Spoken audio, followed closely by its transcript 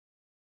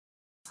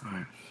All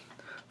right.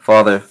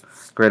 Father,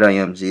 great I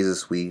am,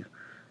 Jesus, we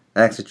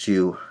ask that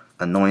you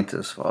anoint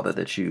us, Father,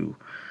 that you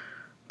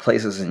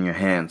place us in your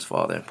hands,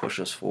 Father, and push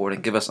us forward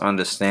and give us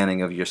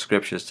understanding of your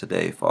scriptures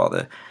today,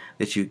 Father,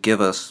 that you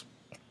give us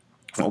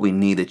what we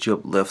need, that you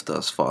uplift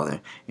us, Father,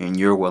 in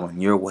your will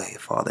and your way,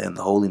 Father, in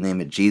the holy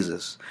name of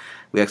Jesus.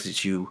 We ask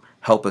that you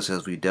help us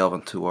as we delve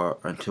into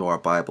our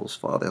Bibles,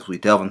 Father, as we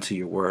delve into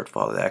your word,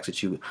 Father. I ask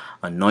that you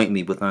anoint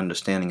me with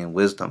understanding and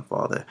wisdom,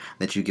 Father,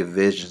 that you give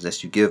visions,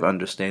 that you give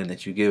understanding,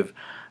 that you give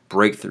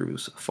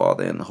breakthroughs,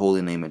 Father, in the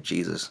holy name of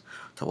Jesus,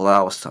 to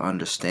allow us to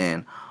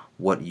understand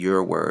what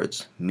your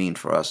words mean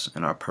for us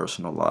in our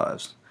personal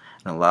lives,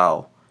 and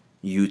allow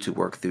you to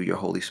work through your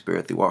Holy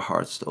Spirit through our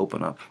hearts to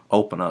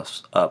open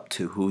us up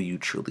to who you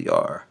truly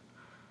are.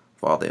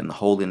 Father, in the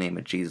holy name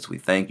of Jesus, we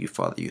thank you,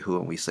 Father Yahuwah,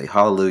 and we say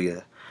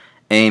hallelujah,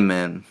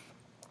 amen,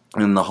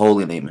 in the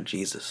holy name of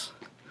Jesus.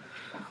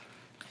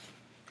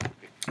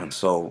 And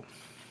so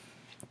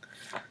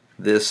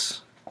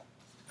this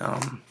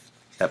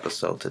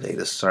episode today,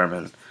 this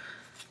sermon,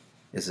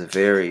 is a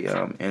very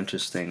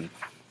interesting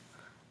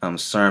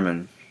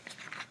sermon,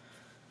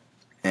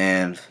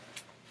 and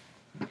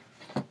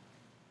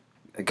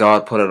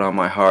God put it on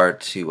my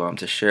heart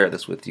to share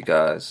this with you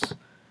guys.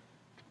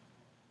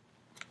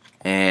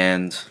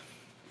 And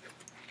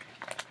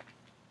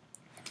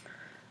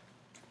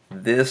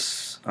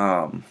this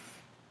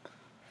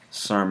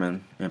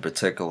sermon in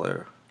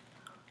particular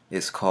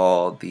is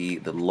called the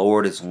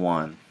Lord is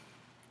One,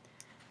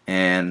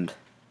 and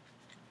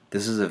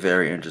this is a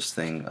very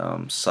interesting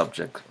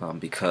subject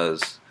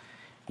because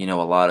a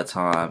lot of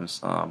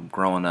times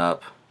growing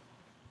up,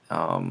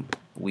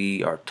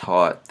 we are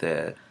taught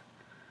that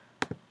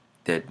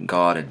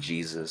God and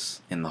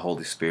Jesus and the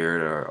Holy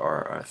Spirit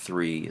are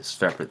three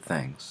separate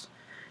things,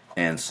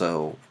 and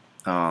so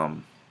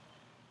God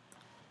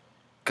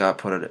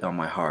put it on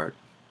my heart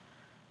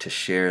to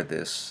share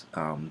this,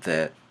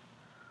 that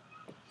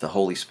the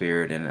Holy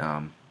Spirit and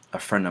a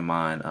friend of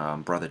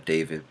mine, Brother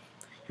David,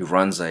 who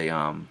runs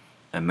a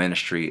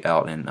ministry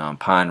out in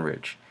Pine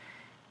Ridge.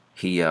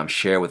 He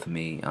shared with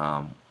me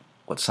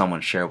what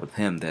someone shared with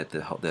him, that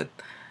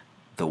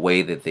the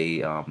way that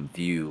they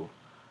view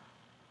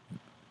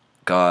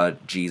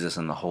God, Jesus,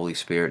 and the Holy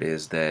Spirit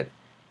is that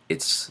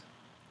it's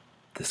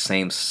the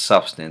same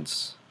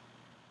substance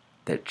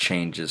that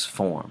changes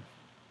form.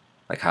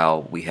 Like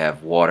how we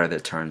have water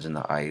that turns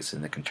into ice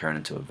and that can turn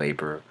into a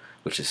vapor,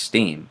 which is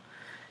steam.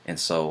 And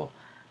so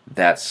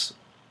that's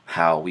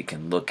how we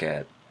can look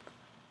at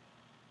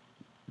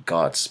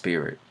God's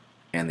Spirit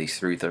and these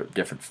three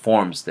different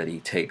forms that he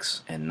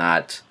takes, and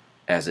not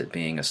as it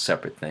being a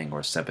separate thing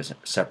or a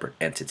separate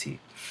entity.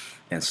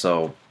 And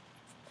so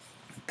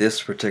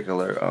this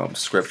particular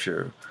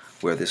scripture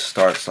where this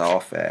starts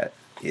off at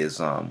is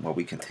where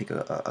we can take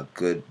a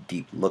good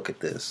deep look at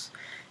this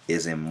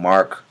is in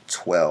Mark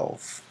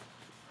 12.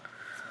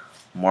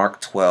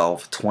 Mark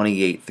 12,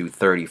 28 through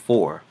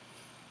 34.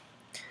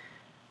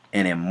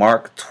 And in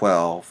Mark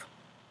 12,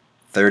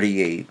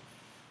 38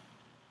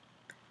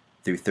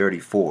 through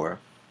 34,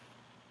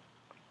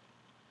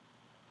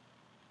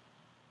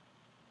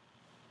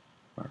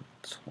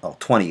 well,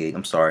 28,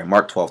 I'm sorry,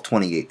 Mark 12,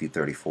 28 through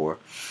 34,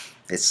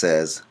 it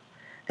says,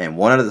 "And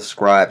one of the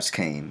scribes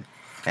came,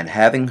 and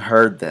having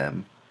heard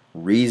them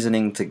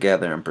reasoning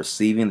together and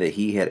perceiving that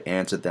he had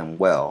answered them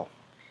well,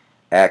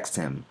 asked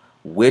him,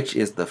 Which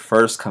is the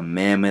first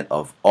commandment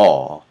of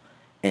all?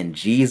 And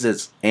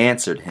Jesus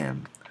answered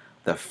him,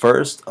 The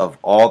first of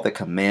all the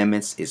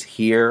commandments is,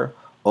 Hear,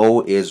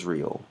 O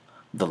Israel,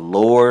 the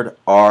Lord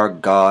our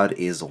God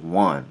is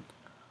one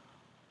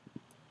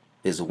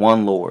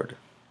Lord.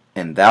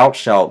 And thou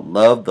shalt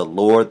love the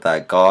Lord thy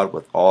God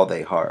with all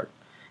thy heart,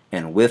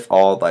 and with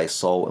all thy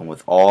soul, and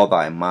with all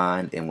thy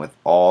mind, and with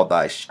all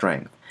thy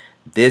strength.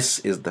 This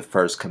is the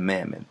first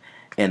commandment.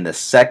 And the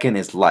second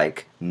is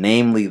like,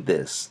 namely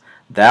this,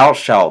 Thou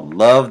shalt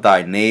love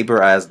thy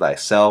neighbor as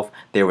thyself.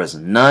 There is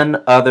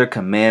none other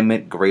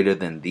commandment greater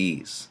than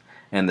these.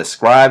 And the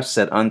scribe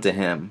said unto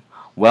him,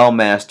 Well,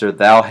 master,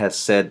 thou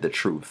hast said the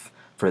truth.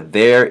 For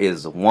there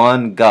is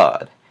one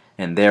God,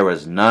 and there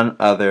is none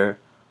other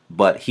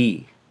but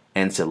he.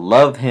 And to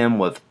love him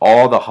with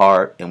all the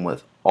heart, and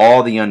with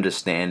all the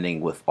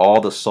understanding, with all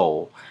the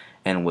soul,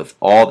 and with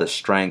all the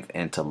strength,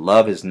 and to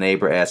love his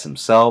neighbor as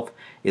himself,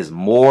 is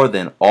more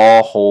than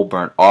all whole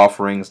burnt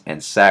offerings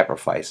and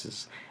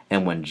sacrifices.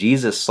 And when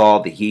Jesus saw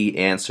that he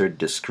answered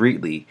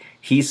discreetly,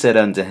 he said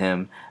unto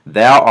him,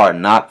 Thou art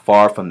not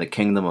far from the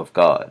kingdom of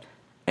God.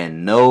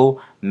 And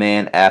no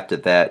man after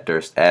that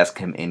durst ask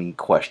him any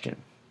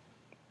question."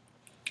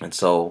 And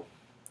so,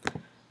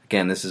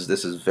 again, this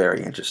is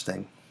very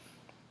interesting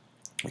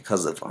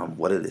because of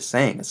what it is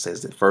saying. It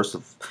says that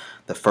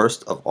the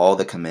first of all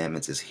the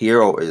commandments is,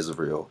 Hear, O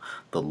Israel,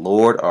 the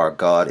Lord our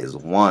God is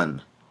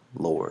one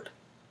Lord,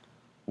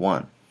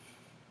 one,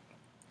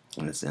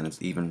 and it's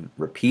even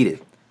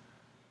repeated.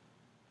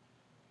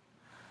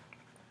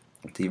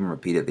 It's even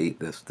repeated.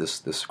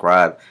 The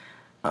scribe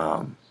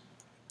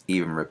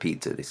even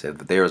repeats it. He said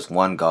that there is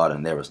one God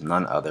and there is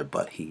none other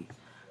but He.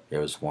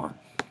 There is one.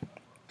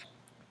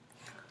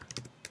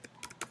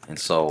 And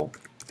so,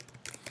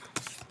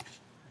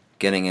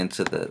 getting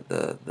into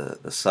the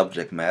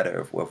subject matter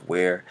of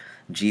where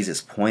Jesus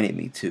pointed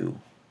me to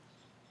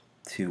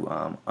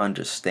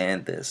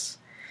understand this,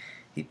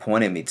 he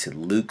pointed me to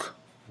Luke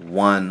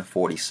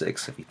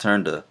 1:46. If you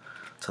turn to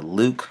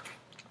Luke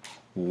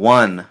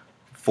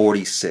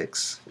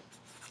 1:46,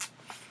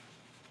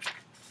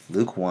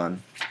 Luke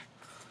 1,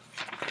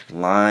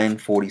 line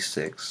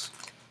 46,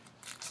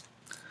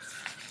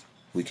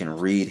 we can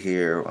read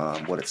here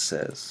what it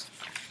says.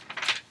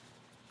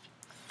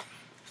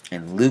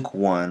 In Luke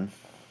 1,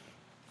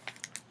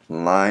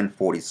 line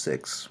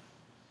 46,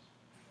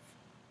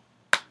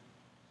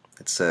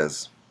 it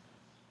says,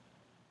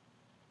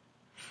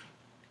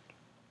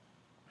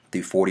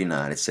 through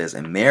 49, it says,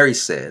 "And Mary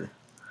said,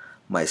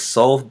 My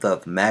soul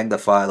doth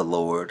magnify the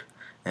Lord,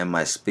 and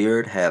my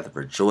spirit hath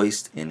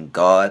rejoiced in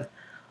God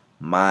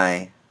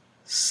my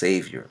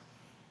Savior.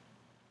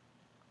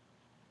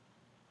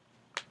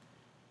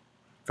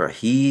 For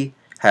he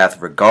hath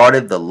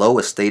regarded the low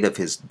estate of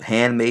his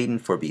handmaiden,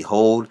 for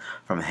behold,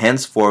 from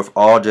henceforth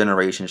all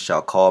generations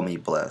shall call me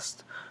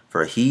blessed.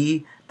 For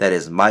he that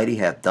is mighty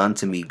hath done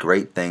to me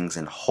great things,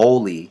 and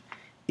holy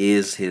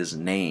is his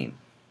name."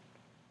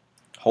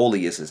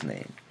 Holy is his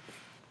name.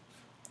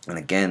 And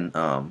again,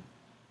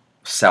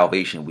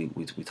 salvation,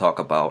 we talk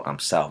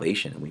about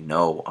salvation, and we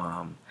know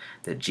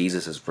that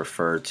Jesus is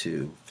referred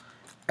to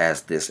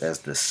as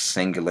the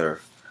singular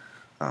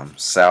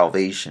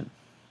salvation.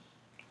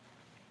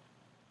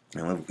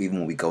 And even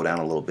when we go down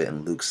a little bit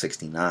in Luke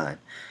 69,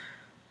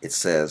 it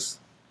says,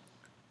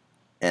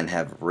 "And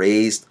have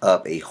raised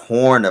up a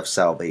horn of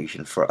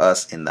salvation for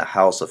us in the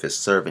house of his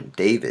servant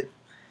David."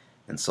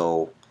 And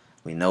so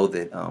we know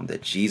that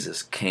that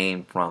Jesus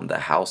came from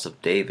the house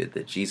of David,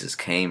 that Jesus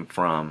came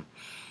from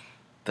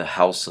the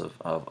house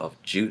of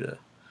Judah,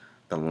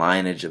 the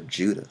lineage of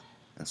Judah.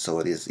 And so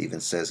it is even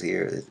says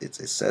here, it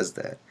says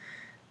that,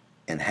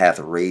 "And hath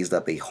raised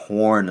up a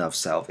horn of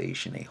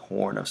salvation," a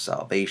horn of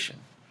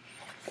salvation.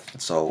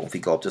 And so if we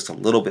go up just a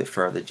little bit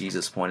further,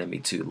 Jesus pointed me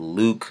to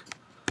Luke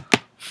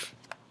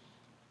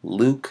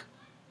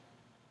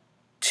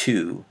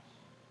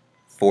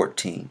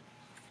 2:14.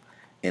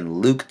 In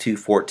Luke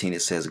 2:14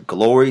 it says,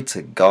 "Glory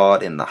to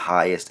God in the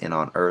highest, and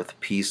on earth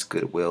peace,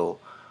 goodwill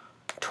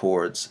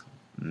towards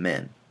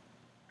men."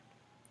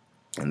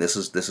 And this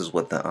is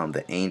what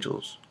the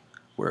angels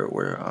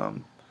were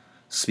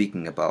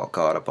speaking about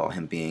God, about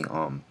him being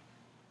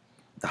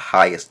the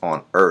highest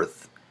on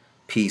earth,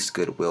 peace,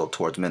 goodwill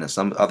towards men. And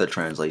some other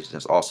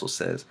translations also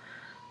says,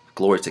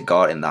 "Glory to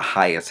God in the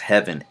highest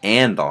heaven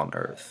and on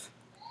earth."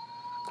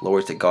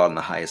 Glory to God in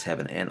the highest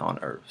heaven and on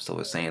earth. So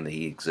it's saying that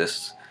he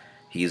exists,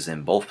 he is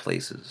in both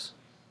places,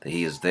 that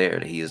he is there,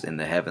 that he is in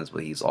the heavens,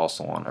 but he's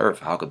also on earth.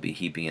 How could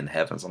he be in the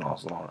heavens and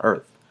also on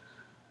earth?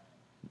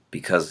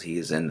 Because he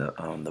is in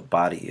the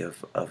body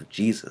of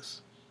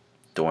Jesus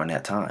during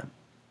that time.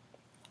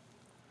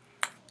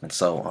 And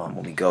so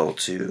when we go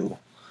to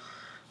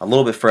a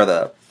little bit further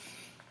up,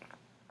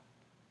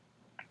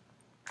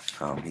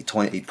 he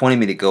wanted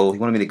me to go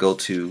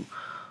to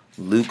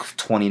Luke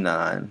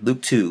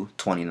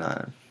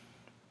 2:29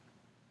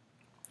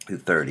 through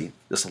 30,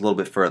 just a little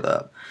bit further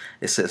up.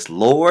 It says,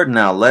 "Lord,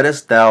 now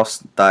lettest thou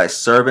thy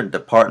servant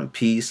depart in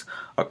peace,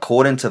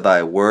 according to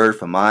thy word,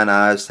 for mine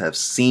eyes have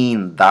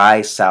seen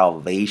thy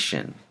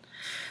salvation."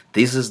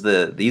 This is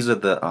I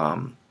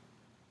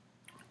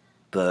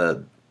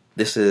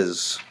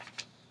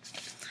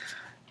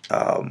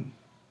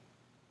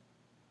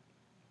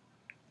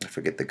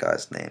forget the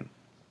guy's name.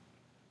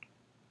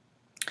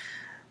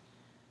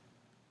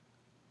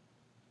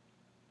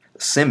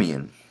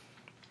 Simeon,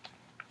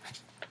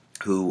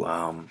 who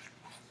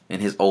in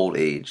his old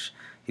age,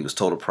 he was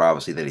told a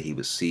prophecy that he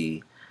would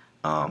see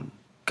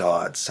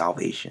God's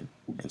salvation.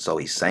 And so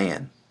he's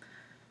saying,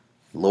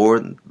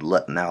 "Lord,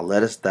 now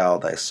lettest thou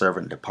thy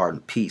servant depart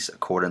in peace,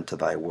 according to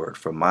thy word,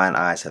 for mine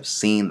eyes have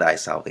seen thy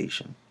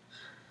salvation."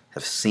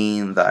 Have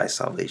seen thy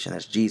salvation,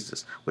 as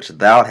Jesus, which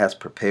thou hast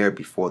prepared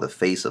before the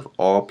face of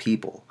all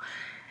people,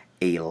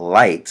 a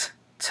light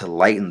to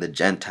lighten the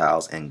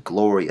Gentiles, and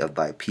glory of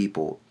thy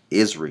people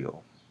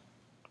Israel.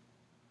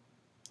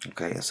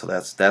 Okay, so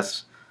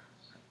that's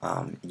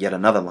yet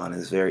another line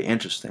that's very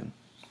interesting.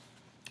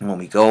 And when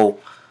we go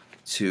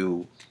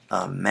to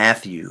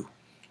Matthew,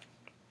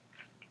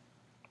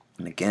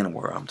 and again,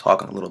 where I'm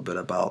talking a little bit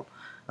about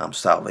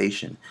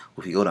salvation,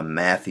 if you go to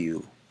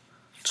Matthew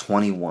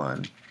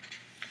 21,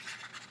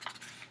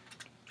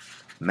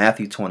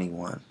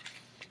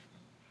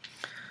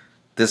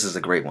 this is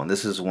a great one.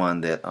 This is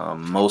one that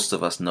most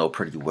of us know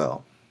pretty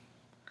well.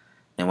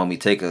 And when we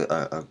take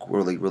a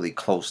really, really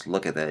close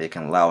look at that, it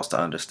can allow us to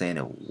understand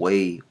it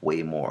way,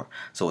 way more.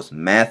 So it's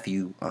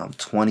Matthew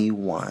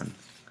 21,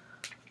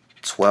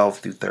 12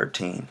 through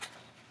 13.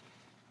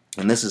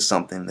 And this is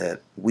something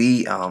that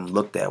we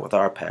looked at with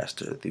our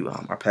pastor, through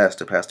our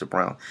pastor, Pastor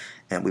Brown,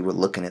 and we were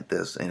looking at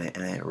this, and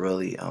it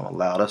really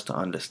allowed us to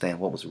understand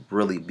what was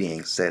really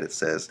being said. It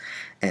says,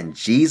 "And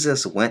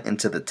Jesus went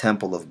into the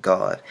temple of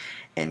God,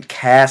 and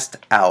cast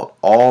out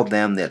all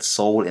them that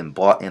sold and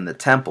bought in the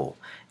temple,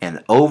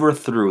 and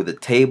overthrew the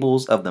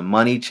tables of the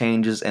money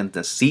changers and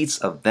the seats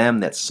of them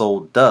that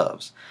sold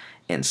doves,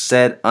 and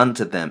said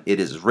unto them,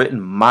 It is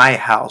written, My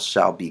house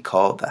shall be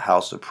called the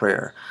house of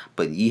prayer,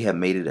 but ye have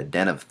made it a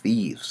den of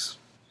thieves."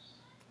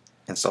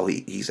 And so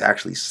he's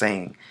actually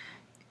saying,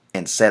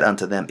 and said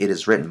unto them, It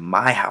is written,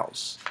 my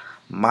house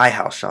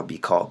shall be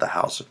called the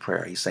house of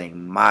prayer. He's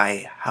saying,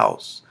 my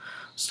house.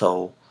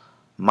 So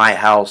my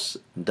house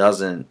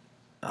doesn't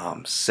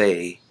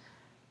say,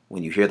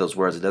 when you hear those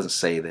words, it doesn't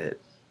say that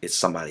it's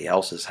somebody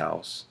else's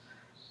house,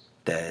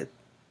 that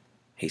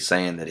he's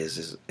saying that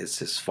it's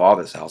his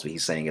father's house, but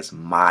he's saying it's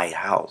my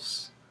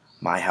house.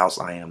 My house,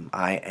 I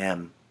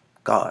am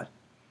God.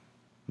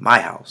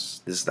 My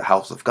house. This is the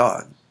house of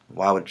God.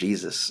 Why would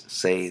Jesus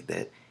say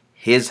that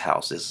his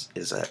house is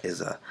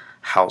a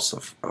house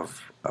of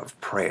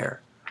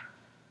prayer?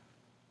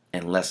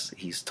 Unless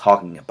he's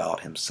talking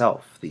about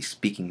himself. He's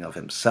speaking of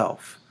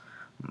himself.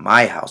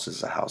 My house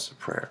is a house of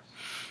prayer.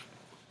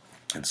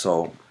 And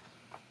so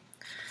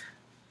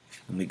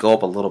when we go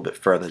up a little bit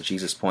further,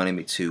 Jesus pointed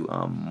me to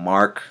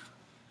Mark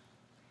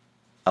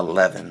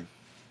 11.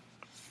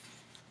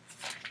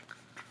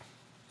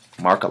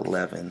 Mark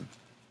 11.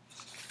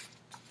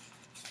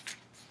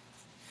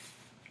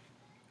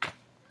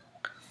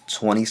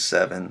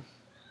 27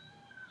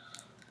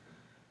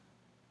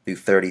 through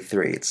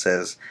 33. It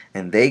says,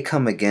 "And they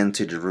come again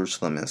to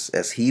Jerusalem,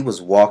 as he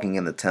was walking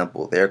in the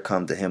temple, there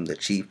come to him the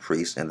chief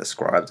priests and the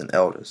scribes and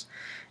elders,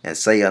 and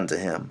say unto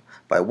him,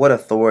 By what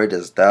authority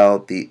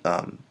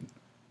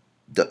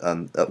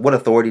what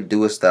authority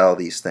doest thou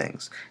these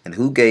things? And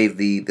who gave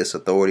thee this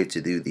authority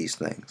to do these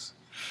things?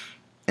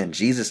 And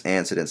Jesus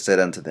answered and said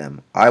unto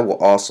them, I will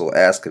also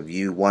ask of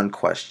you one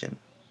question.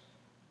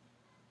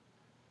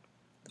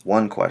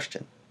 One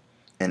question.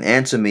 And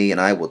answer me,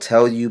 and I will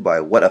tell you by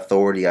what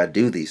authority I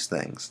do these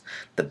things.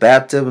 The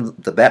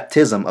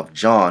baptism of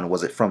John,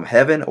 was it from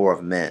heaven or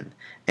of men?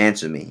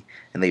 Answer me.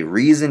 And they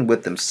reasoned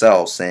with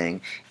themselves,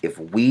 saying, If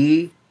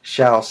we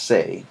shall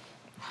say,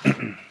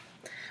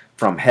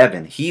 From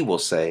heaven, he will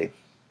say,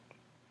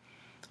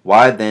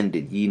 Why then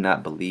did ye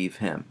not believe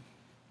him?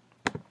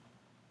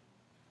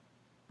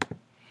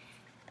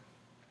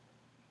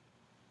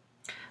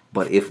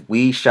 But if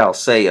we shall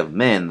say of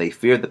men, they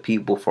feared the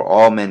people, for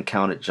all men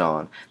counted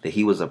John, that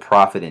he was a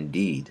prophet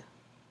indeed.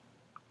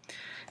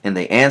 And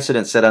they answered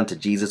and said unto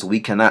Jesus,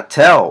 We cannot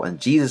tell. And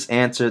Jesus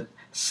answered,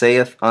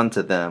 saith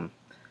unto them,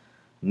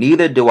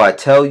 Neither do I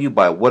tell you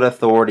by what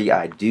authority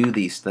I do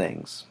these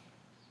things.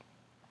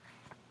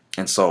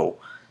 And so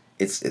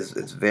it's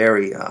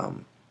very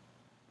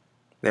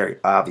very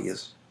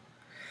obvious,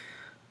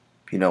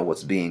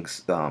 what's being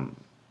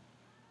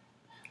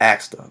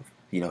asked of.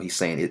 He's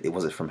saying, it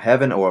was it from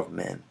heaven or of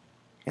men?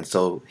 And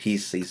so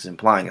he's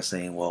implying and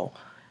saying, well,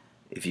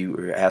 if you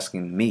were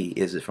asking me,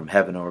 is it from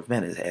heaven or of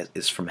men?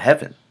 It's from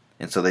heaven.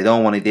 And so they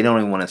don't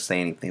even want to say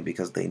anything,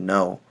 because they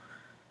know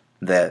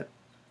that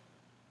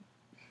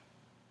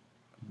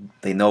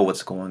they know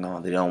what's going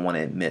on. They don't want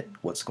to admit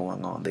what's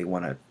going on. They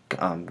want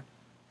to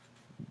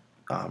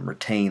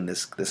retain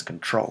this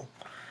control.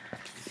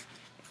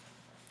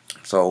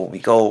 So we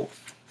go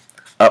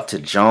up to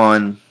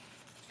John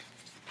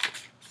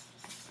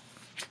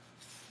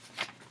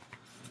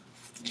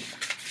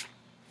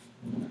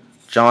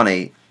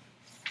 8.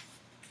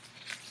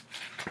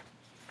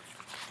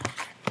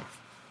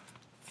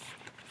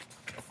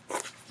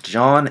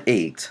 John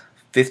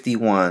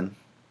 8:51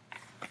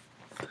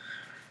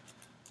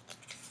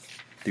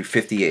 through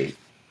 58.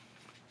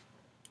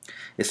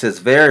 It says,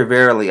 Very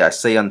verily I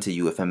say unto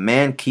you, if a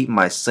man keep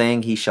my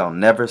saying, he shall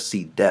never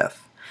see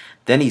death.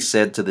 Then he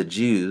said to the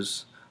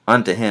Jews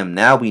unto him,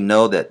 Now we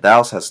know that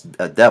thou hast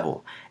a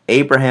devil.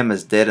 Abraham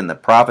is dead, and the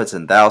prophets,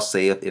 and thou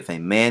sayest, If a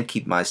man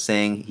keep my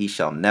saying, he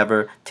shall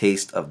never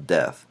taste of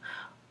death.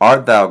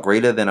 Art thou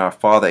greater than our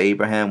father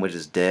Abraham, which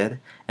is dead?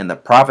 And the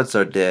prophets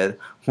are dead.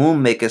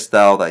 Whom makest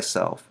thou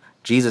thyself?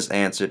 Jesus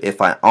answered,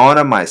 If I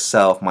honor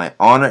myself, my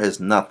honor is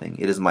nothing.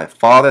 It is my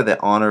Father that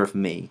honoreth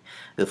me,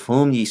 of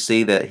whom ye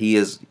say that he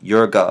is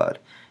your God.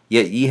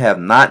 Yet ye have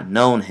not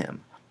known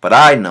him, but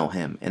I know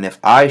him. And if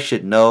I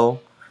should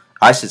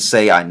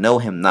say I know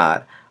him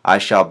not, I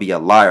shall be a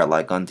liar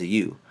like unto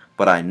you.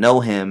 But I know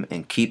him,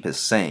 and keep his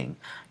saying.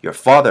 Your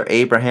father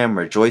Abraham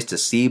rejoiced to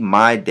see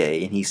my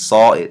day, and he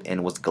saw it,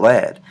 and was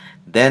glad.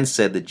 Then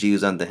said the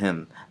Jews unto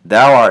him,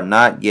 Thou art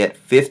not yet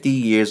 50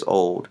 years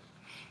old,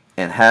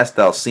 and hast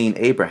thou seen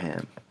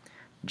Abraham?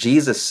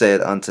 Jesus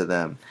said unto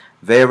them,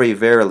 Very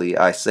verily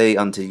I say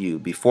unto you,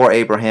 before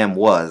Abraham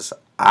was,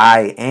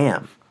 I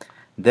am.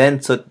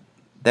 Then took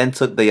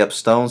they up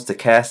stones to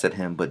cast at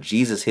him, but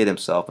Jesus hid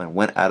himself, and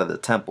went out of the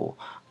temple,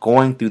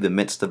 going through the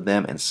midst of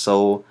them, and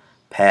so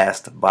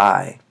passed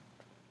by.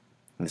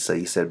 And so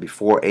he said,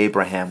 Before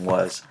Abraham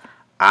was,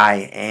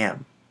 I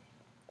am.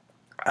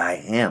 I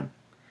am.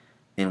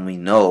 And we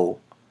know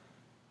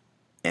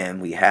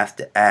and we have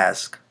to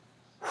ask,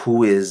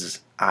 who is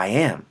I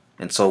am?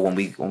 And so when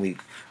we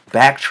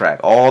backtrack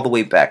all the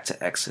way back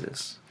to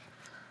Exodus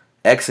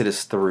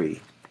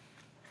 3,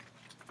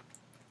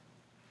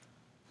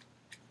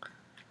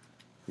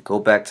 we go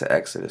back to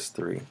Exodus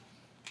 3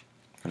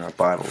 in our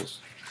Bibles.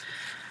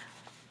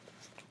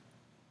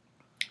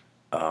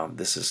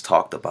 This is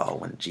talked about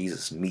when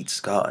Jesus meets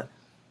God.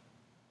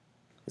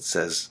 It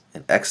says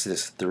in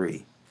Exodus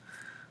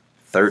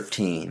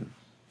 3:13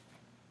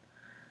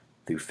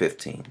 through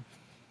 15.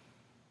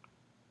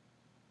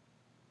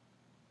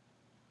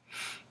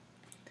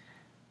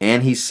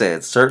 And he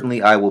said,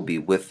 certainly I will be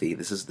with thee.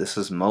 This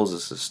is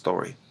Moses'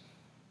 story.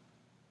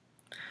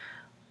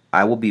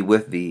 I will be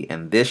with thee,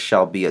 and this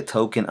shall be a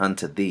token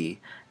unto thee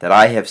that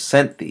I have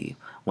sent thee.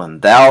 When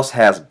thou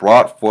hast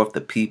brought forth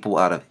the people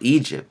out of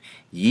Egypt,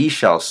 ye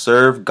shall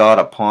serve God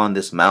upon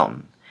this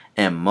mountain.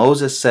 And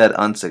Moses said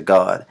unto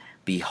God,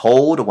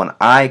 behold, when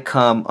I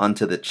come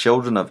unto the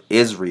children of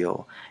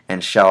Israel,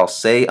 and shall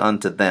say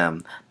unto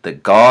them, the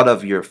God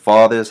of your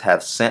fathers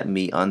hath sent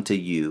me unto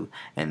you,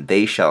 and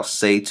they shall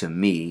say to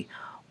me,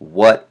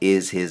 what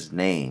is his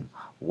name?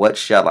 What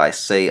shall I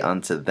say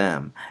unto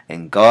them?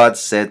 And God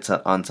said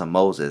unto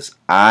Moses,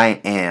 I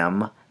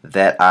am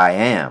that I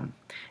am.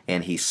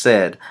 And he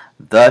said,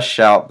 thus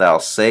shalt thou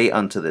say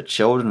unto the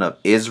children of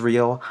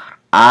Israel,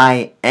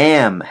 I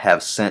am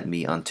have sent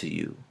me unto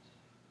you.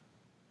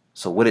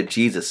 So what did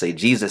Jesus say?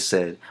 Jesus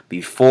said,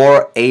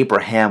 before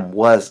Abraham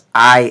was,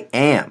 I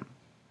am.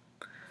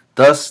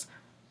 Thus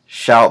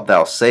shalt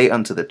thou say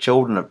unto the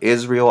children of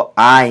Israel,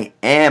 I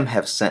am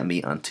have sent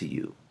me unto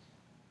you.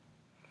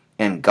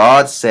 And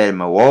God said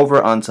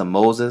moreover unto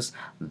Moses,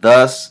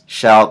 thus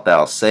shalt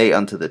thou say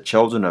unto the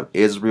children of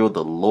Israel,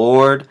 the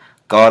Lord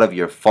God of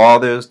your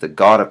fathers, the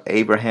God of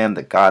Abraham,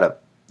 the God of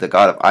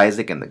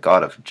Isaac, and the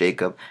God of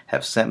Jacob,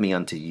 have sent me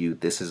unto you.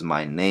 This is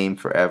my name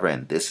forever,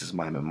 and this is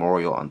my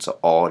memorial unto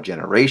all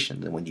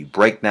generations. And when you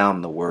break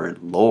down the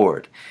word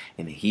Lord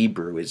in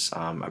Hebrew, it's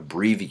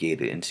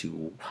abbreviated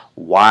into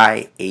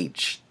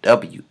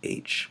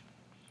YHWH.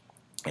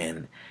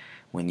 And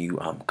when you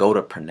go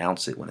to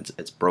pronounce it, when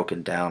it's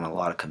broken down in a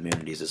lot of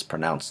communities, it's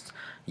pronounced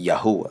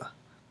Yahuwah.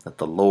 That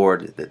the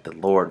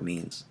Lord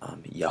means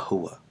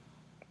Yahuwah,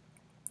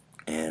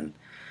 and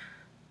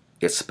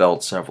it's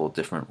spelled several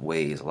different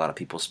ways. A lot of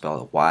people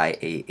spell it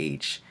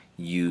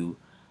YAHUWAH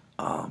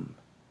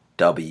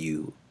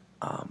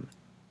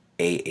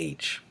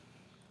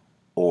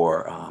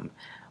or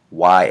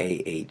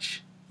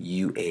YAHUAH,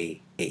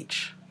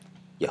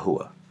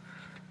 Yahuwah.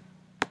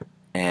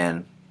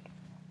 And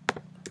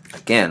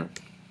again,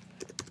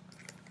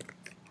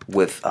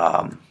 with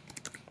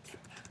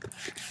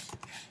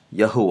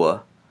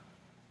Yahuwah,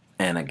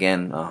 and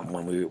again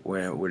when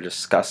we're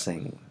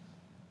discussing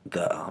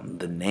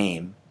the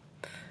name,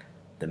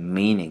 the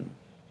meaning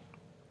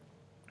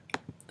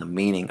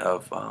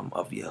of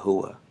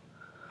Yahuwah.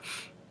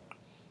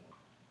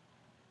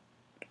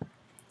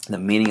 The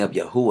meaning of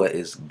Yahuwah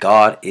is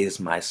God is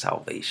my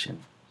salvation.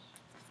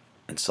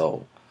 And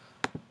so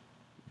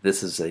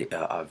this is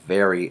a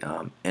very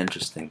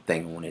interesting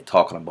thing when you're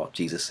talking about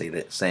Jesus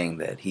saying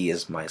that he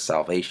is my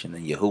salvation.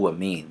 And Yahuwah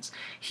means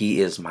he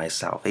is my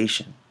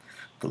salvation.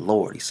 The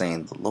Lord. He's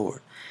saying the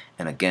Lord.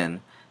 And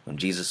again, when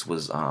Jesus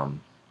was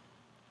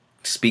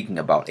speaking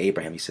about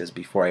Abraham, he says,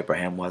 before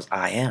Abraham was,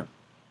 I am.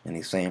 And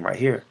he's saying right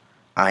here,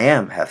 I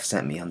am hath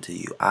sent me unto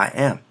you. I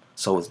am.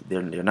 So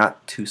they're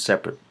not two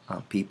separate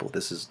people.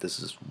 This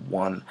is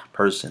one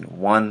person,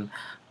 one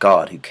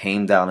God who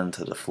came down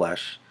into the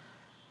flesh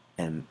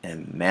and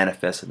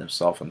manifested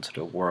himself into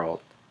the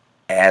world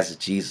as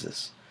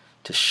Jesus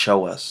to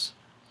show us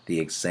the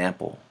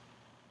example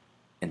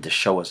and to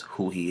show us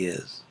who he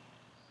is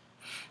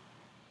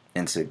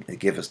and to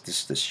give us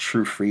this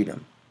true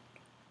freedom.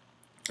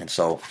 And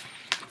so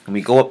when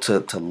we go up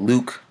to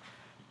Luke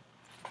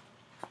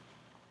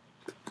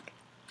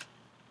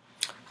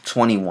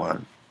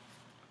 21,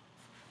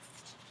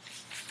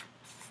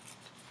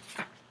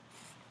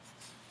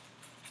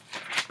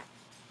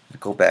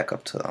 go back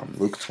up to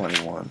Luke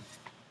 21.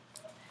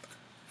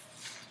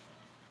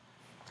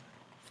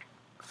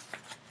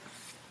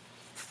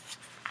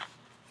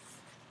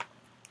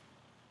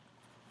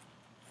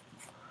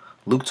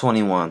 Luke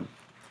 21,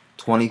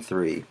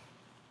 23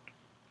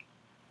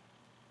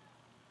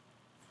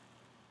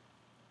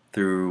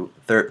 through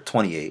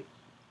 28.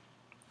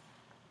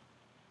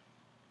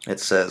 It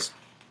says,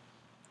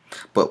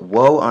 but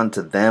woe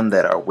unto them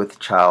that are with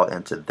child,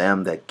 and to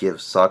them that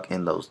give suck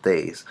in those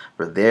days,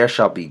 for there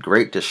shall be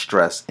great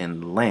distress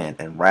in the land,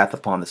 and wrath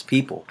upon this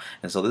people.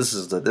 And so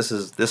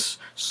this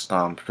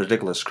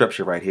particular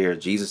scripture right here.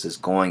 Jesus is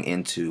going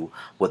into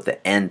what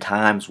the end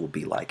times will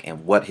be like,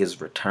 and what his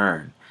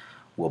return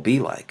will be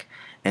like.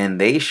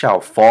 And they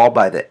shall fall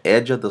by the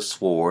edge of the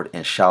sword,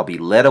 and shall be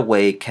led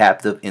away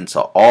captive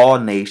into all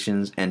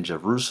nations, and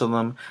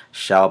Jerusalem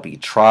shall be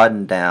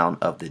trodden down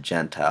of the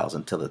Gentiles,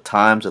 until the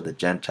times of the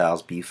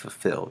Gentiles be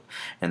fulfilled.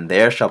 And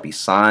there shall be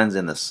signs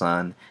in the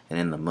sun and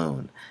in the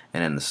moon,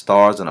 and in the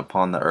stars and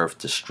upon the earth,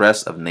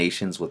 distress of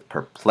nations with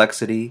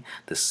perplexity,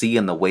 the sea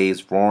and the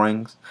waves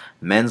roaring,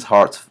 men's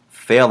hearts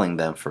failing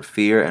them for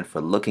fear and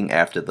for looking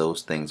after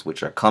those things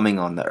which are coming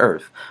on the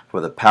earth. For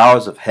the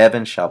powers of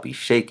heaven shall be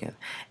shaken,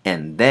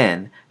 and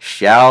then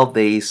shall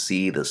they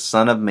see the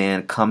Son of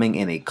Man coming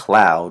in a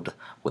cloud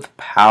with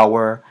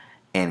power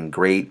and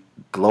great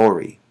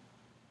glory.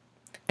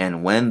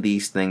 And when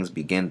these things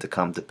begin to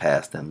come to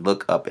pass, then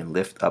look up and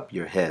lift up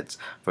your heads,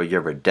 for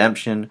your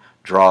redemption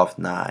draweth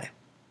nigh.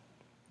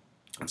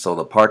 And so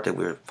the part that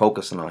we're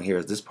focusing on here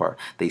is this part.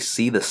 They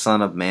see the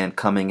Son of Man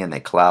coming in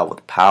a cloud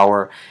with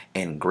power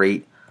and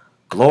great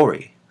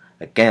glory.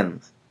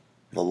 Again,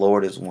 the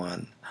Lord is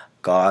one.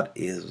 God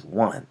is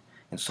one.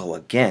 And so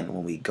again,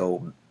 when we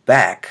go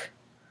back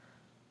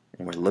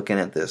and we're looking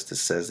at this, it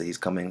says that he's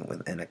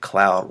coming in a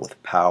cloud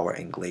with power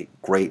and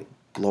great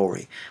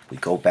glory. We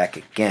go back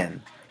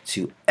again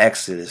to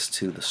Exodus,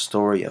 to the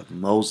story of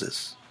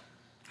Moses.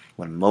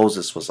 When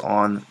Moses was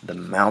on the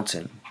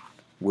mountain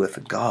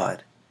with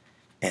God,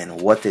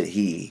 and what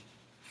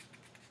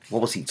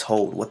was he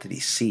told? What did he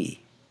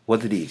see?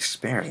 What did he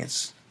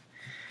experience?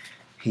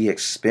 He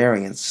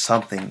experienced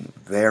something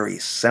very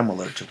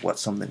similar to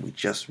something we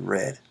just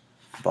read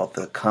about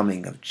the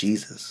coming of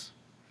Jesus.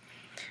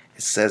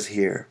 It says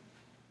here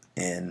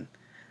in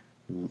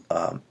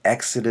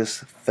Exodus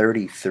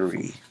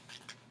 33,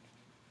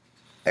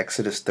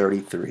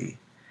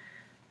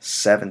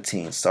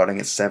 17, starting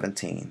at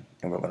 17,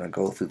 and we're going to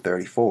go through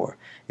 34.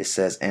 It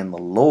says, and the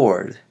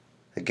Lord,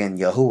 again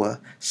Yahuwah,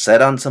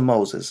 said unto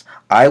Moses,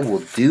 I will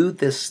do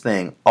this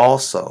thing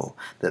also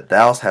that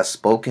thou hast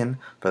spoken,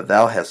 for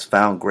thou hast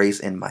found grace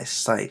in my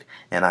sight,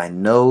 and I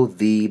know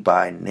thee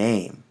by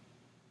name.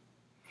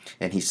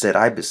 And he said,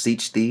 I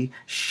beseech thee,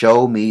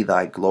 show me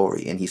thy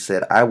glory. And he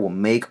said, I will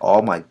make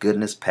all my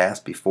goodness pass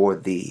before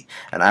thee,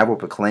 and I will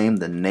proclaim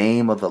the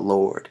name of the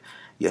Lord,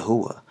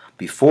 Yahuwah,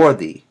 before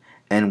thee,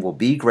 and will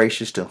be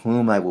gracious to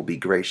whom I will be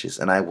gracious,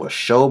 and I will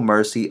show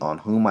mercy on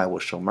whom I will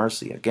show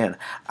mercy. Again,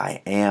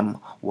 I am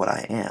what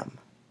I am.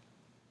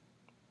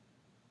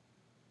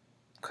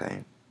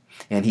 Okay.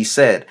 And he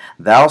said,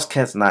 thou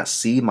canst not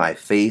see my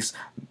face,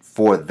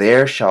 for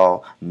there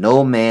shall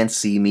no man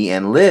see me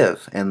and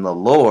live. And the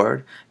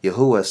Lord,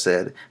 Yahuwah,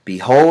 said,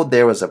 behold,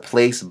 there is a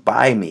place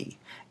by me,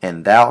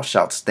 and thou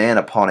shalt stand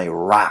upon a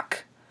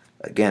rock.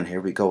 Again,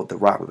 here we go with the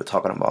rock. We were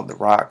talking about the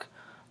rock,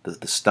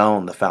 the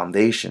stone, the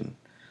foundation,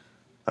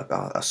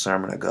 a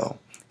sermon ago.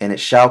 And it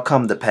shall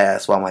come to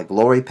pass, while my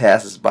glory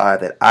passes by,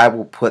 that I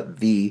will put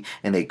thee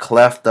in a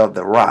cleft of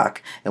the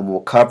rock, and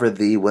will cover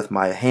thee with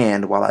my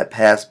hand while I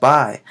pass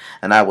by.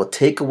 And I will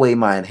take away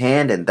mine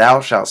hand, and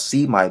thou shalt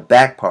see my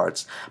back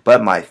parts,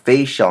 but my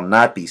face shall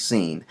not be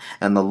seen.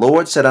 And the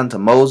Lord said unto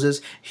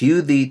Moses,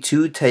 hew thee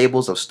 2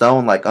 tables of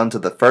stone like unto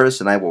the first,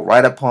 and I will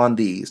write upon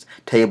these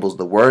tables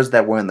the words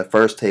that were in the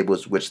first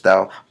tables which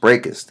thou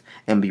breakest.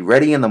 And be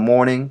ready in the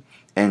morning,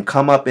 and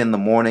come up in the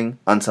morning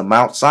unto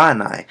Mount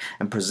Sinai,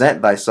 and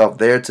present thyself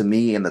there to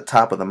me in the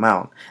top of the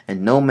mount.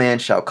 And no man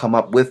shall come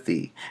up with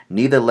thee,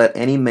 neither let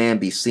any man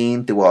be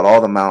seen throughout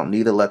all the mount,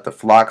 neither let the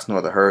flocks nor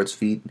the herds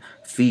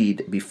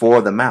feed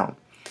before the mount.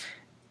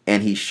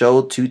 And he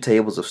showed 2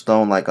 tables of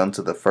stone like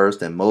unto the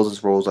first. And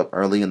Moses rose up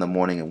early in the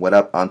morning, and went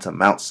up unto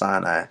Mount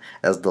Sinai,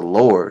 as the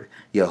Lord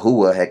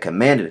Yahuwah had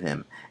commanded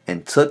him,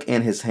 and took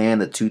in his hand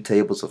the 2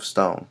 tables of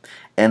stone.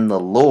 And the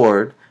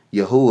Lord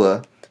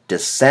Yahuwah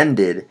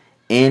descended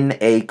in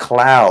a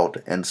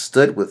cloud, and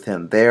stood with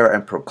him there,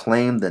 and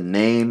proclaimed the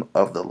name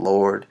of the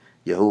Lord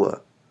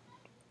Yahuwah.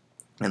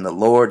 And the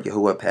Lord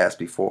Yahuwah passed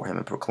before him,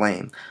 and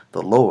proclaimed,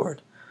 the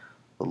Lord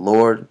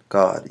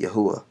God,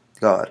 Yahuwah,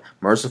 God,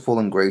 merciful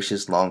and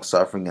gracious,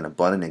 long-suffering, and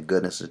abundant in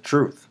goodness and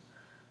truth.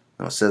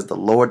 Now it says the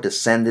Lord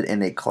descended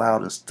in a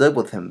cloud, and stood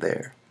with him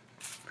there.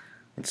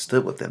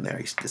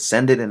 He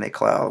descended in a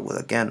cloud. Well,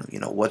 again,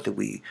 what do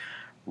we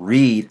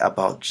read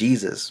about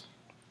Jesus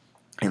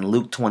in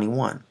Luke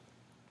 21?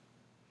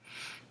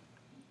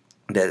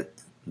 That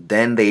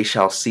then they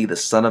shall see the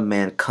Son of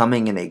Man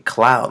coming in a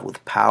cloud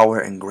with power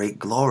and great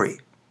glory.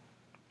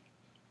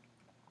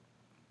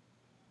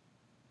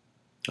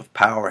 Of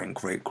power and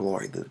great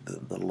glory.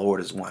 The Lord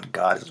is one.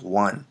 God is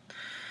one.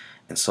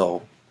 And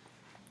so,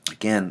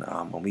 again,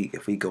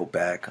 if we go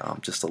back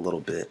just a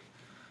little bit,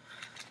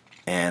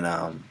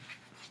 and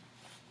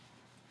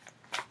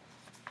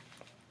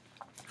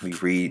we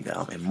read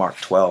in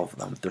Mark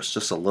 12, there's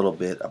just a little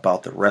bit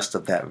about the rest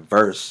of that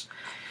verse.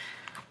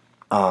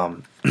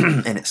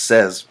 And it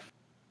says,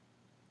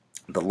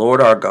 the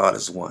Lord our God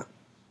is one.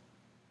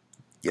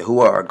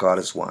 Yahuwah our God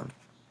is one.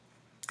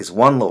 Is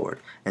one Lord.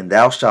 And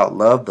thou shalt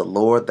love the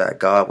Lord thy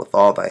God with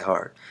all thy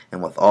heart,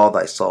 and with all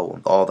thy soul, and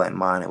with all thy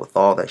mind, and with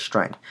all thy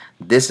strength.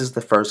 This is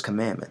the first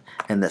commandment.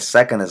 And the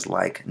second is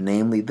like,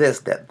 namely this,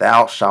 that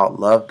thou shalt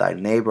love thy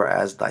neighbor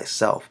as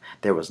thyself.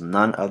 There was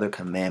none other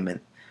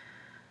commandment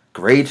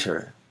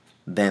greater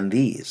than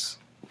these.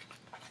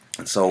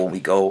 And so when we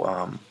go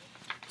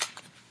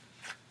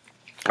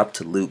up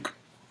to Luke,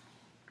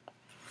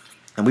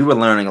 and we were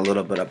learning a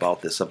little bit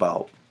about this,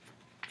 about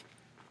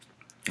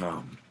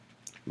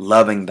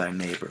loving thy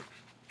neighbor.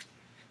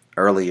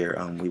 Earlier,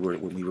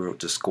 when we were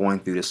just going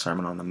through the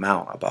Sermon on the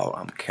Mount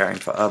about caring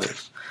for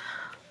others,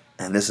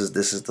 and this is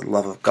the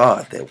love of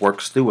God that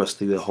works through us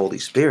through the Holy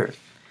Spirit,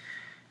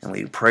 and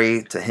we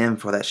pray to Him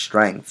for that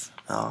strength.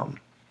 And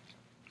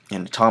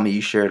Tommy,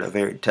 you shared a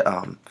very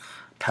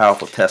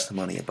powerful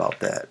testimony about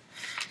that.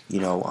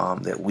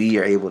 That we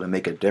are able to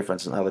make a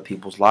difference in other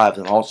people's lives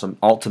and also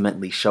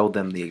ultimately show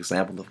them the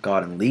example of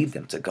God and lead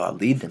them to God,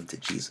 lead them to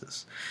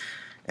Jesus.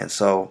 And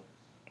so,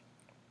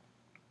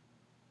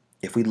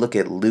 if we look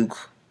at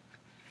Luke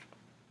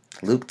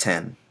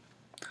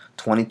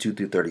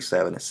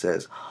 10:22-37, it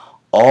says,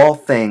 "All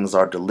things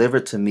are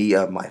delivered to me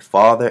of my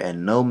Father,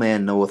 and no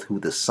man knoweth who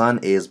the Son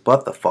is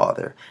but the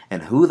Father,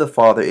 and who the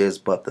Father is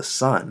but the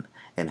Son,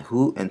 and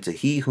to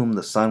he whom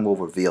the Son will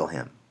reveal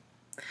him.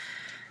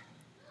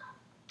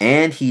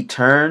 And he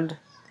turned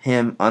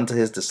him unto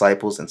his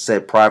disciples and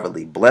said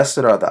privately, Blessed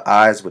are the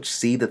eyes which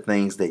see the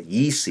things that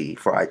ye see.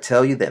 For I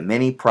tell you that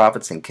many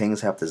prophets and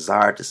kings have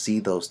desired to see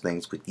those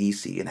things which ye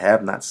see, and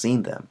have not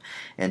seen them,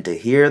 and to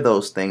hear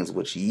those things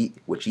which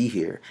ye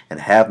hear, and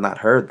have not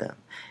heard them.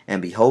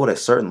 And behold, a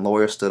certain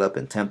lawyer stood up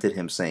and tempted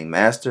him, saying,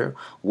 Master,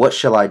 what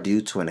shall I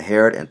do to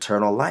inherit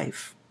eternal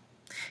life?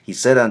 He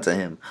said unto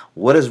him,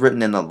 What is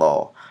written in the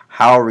law?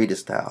 How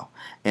readest thou?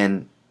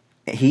 And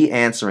he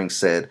answering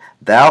said,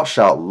 Thou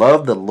shalt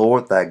love the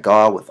Lord thy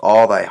God with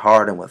all thy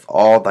heart, and with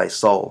all thy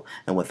soul,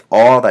 and with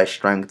all thy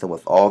strength, and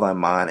with all thy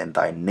mind, and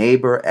thy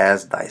neighbor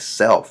as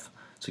thyself.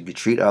 So you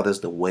treat others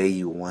the way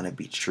you want to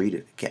be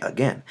treated.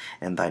 Again,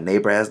 and thy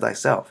neighbor as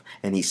thyself.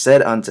 And he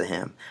said unto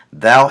him,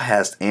 Thou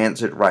hast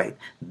answered right.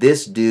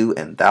 This do,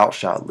 and thou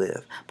shalt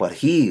live. But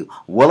he,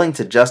 willing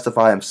to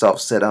justify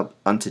himself, said up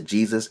unto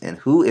Jesus, And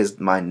who is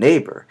my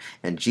neighbor?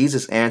 And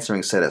Jesus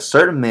answering said, A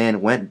certain man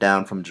went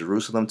down from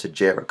Jerusalem to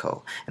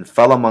Jericho, and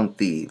fell among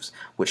thieves,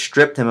 which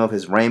stripped him of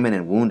his raiment,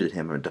 and wounded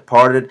him, and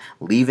departed,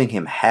 leaving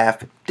him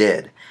half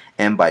dead.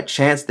 And by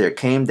chance there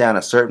came down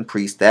a certain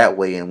priest that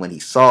way, and when he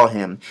saw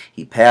him,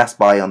 he passed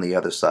by on the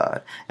other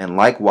side. And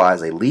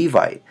likewise a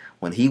Levite,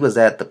 when he was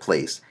at the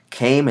place,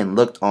 came and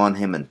looked on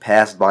him, and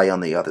passed by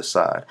on the other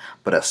side.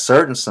 But a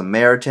certain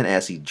Samaritan,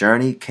 as he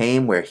journeyed,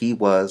 came where he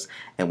was,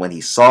 and when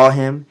he saw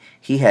him,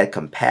 he had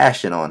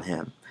compassion on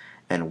him,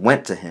 and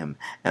went to him,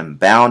 and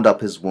bound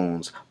up his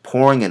wounds,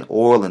 pouring in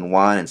oil and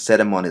wine, and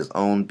set him on his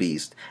own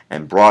beast,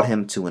 and brought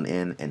him to an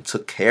inn, and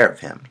took care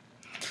of him.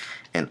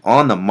 And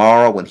on the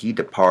morrow when he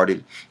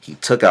departed, he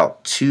took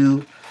out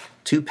two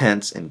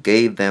pence, and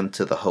gave them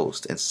to the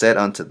host, and said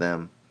unto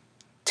them,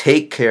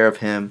 Take care of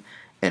him,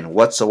 and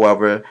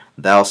whatsoever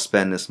thou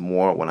spendest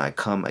more, when I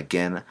come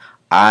again,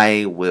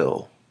 I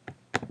will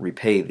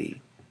repay thee.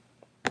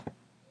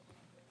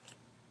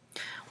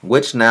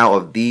 Which now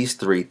of these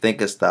three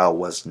thinkest thou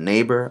was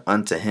neighbor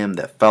unto him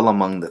that fell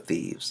among the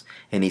thieves?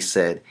 And he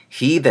said,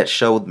 He that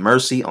showed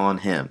mercy on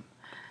him.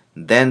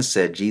 Then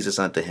said Jesus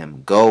unto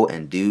him, Go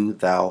and do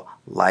thou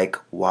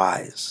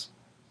likewise.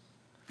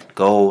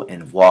 Go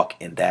and walk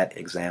in that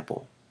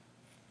example.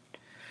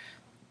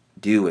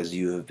 Do as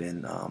you have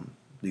been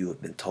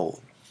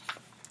told.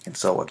 And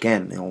so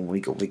again, when we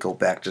go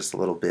back just a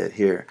little bit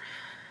here.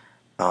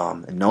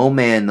 No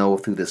man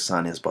knoweth who the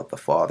Son is but the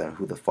Father, and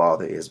who the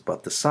Father is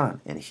but the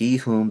Son, and he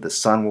whom the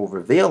Son will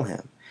reveal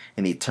him.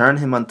 And he turned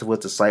him unto his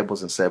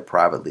disciples and said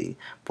privately,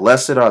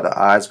 Blessed are the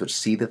eyes which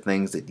see the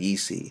things that ye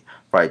see.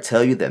 For I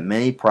tell you that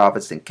many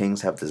prophets and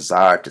kings have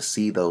desired to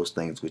see those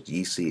things which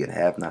ye see, and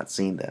have not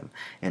seen them,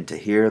 and to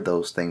hear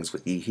those things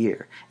which ye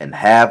hear, and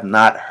have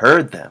not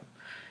heard them.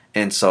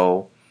 And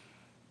so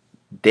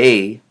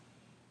they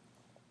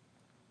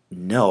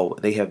know,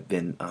 they have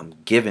been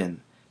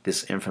given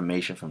this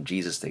information from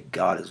Jesus that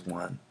God is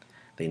one.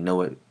 They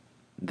know it.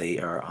 They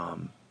are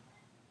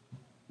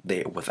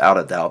they, without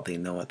a doubt, they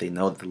know it. They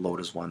know that the Lord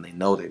is one. They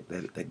know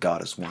that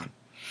God is one.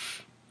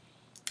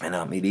 And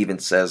it even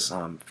says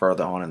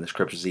further on in the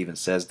scriptures, even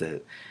says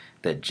that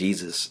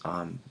Jesus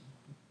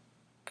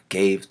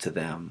gave to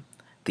them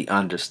the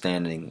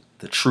understanding,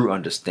 the true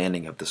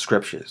understanding of the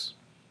scriptures.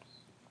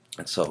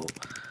 And so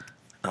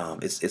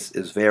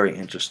it's very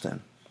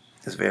interesting.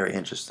 It's very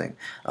interesting.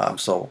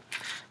 So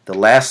the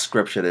last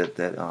scripture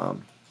that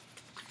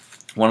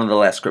one of the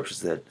last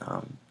scriptures that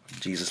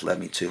Jesus led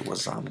me to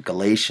was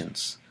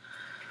Galatians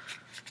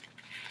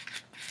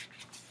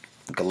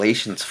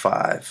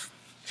 5.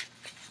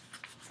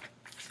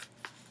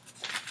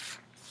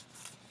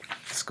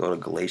 Let's go to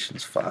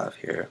Galatians 5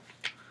 here.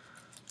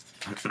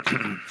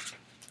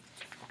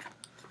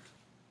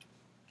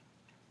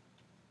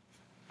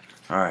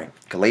 All right,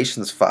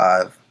 Galatians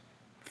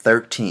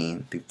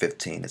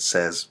 5:13-15. It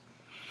says,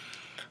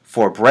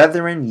 For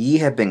brethren, ye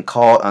have been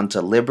called unto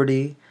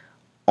liberty.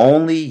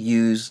 Only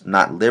use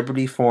not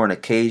liberty for an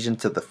occasion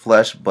to the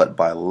flesh, but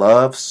by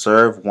love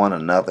serve one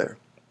another.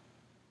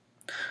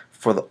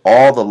 For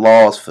all the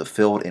law is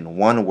fulfilled in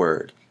one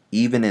word,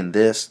 even in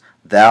this,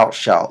 Thou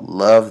shalt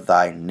love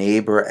thy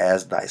neighbor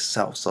as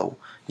thyself. So,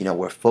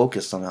 we're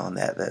focused on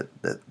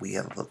that we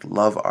have to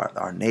love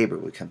our neighbor.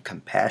 We can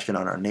compassion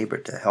on our neighbor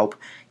to help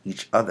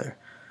each other,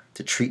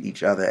 to treat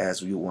each other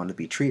as we want to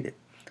be treated.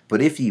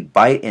 But if ye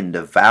bite and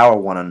devour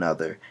one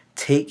another,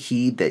 take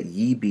heed that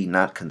ye be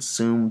not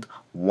consumed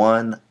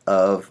one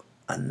of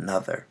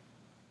another.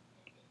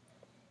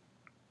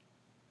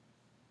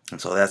 And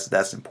so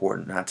that's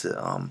important, not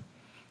to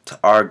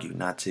argue,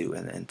 not to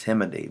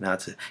intimidate,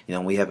 not to,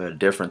 we have a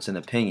difference in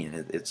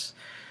opinion. It's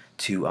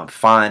to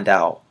find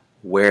out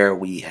where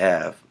we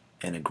have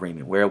an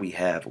agreement, where we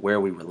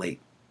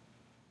relate.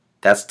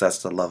 That's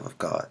the love of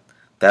God.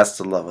 That's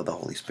the love of the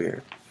Holy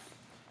Spirit.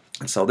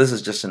 And so this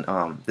is just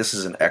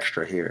an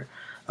extra here.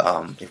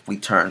 If we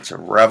turn to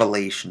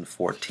Revelation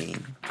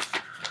 14,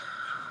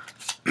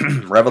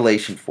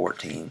 Revelation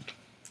 14,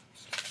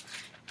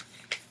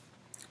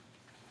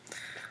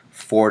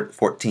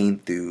 14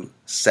 through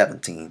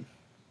 17.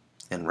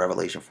 In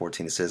Revelation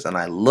 14 it says, "And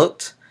I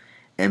looked,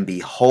 and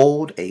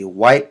behold a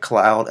white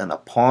cloud, and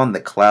upon the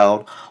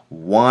cloud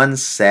one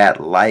sat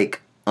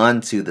like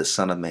unto the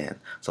Son of Man."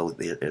 So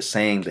they're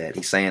saying that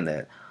he's saying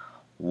that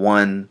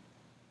one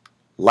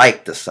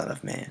like the Son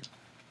of Man.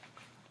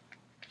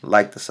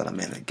 Like the Son of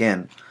Man.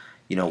 Again,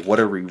 what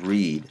do we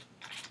read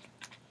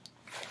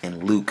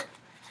in Luke?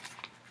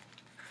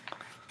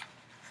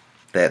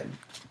 That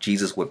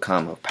Jesus would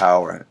come of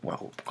power,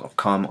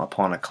 come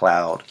upon a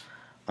cloud,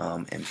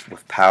 and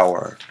with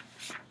power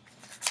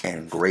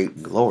and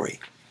great glory.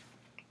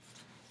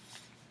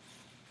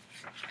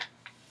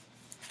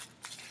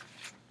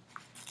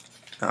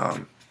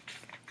 And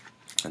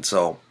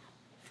so,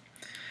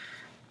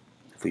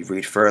 if we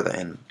read further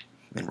in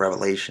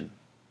Revelation,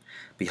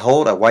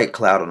 "Behold a white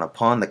cloud, and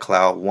upon the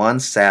cloud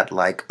one sat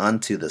like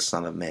unto the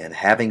Son of Man,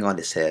 having on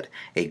his head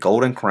a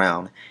golden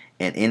crown,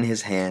 and in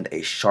his hand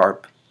a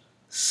sharp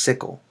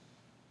sickle.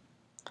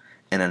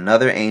 And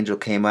another angel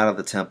came out of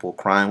the temple,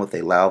 crying with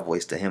a loud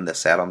voice to him that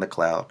sat on the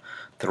cloud,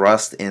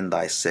 Thrust in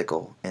thy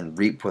sickle, and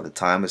reap, for the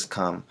time is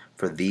come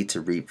for thee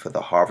to reap, for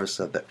the harvest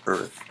of the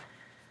earth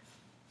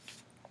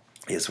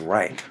is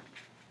ripe."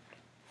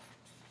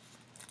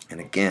 And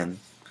again,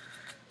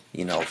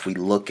 if we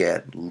look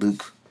at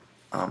Luke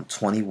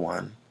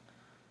 21,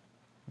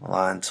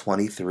 line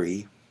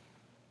 23,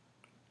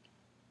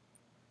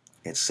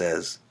 it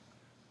says,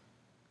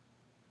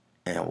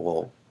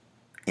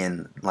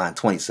 in line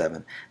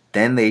 27,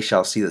 "Then they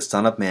shall see the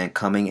Son of Man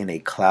coming in a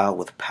cloud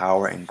with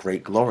power and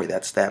great glory."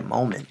 That's that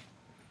moment.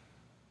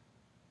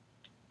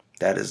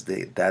 That is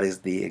the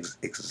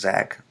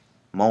exact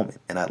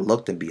moment. "And I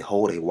looked, and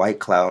behold a white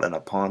cloud, and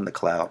upon the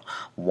cloud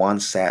one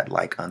sat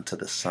like unto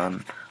the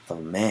Son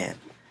of Man."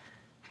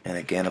 And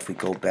again, if we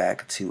go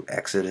back to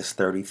Exodus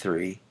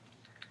 33,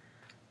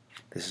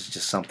 this is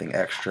just something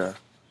extra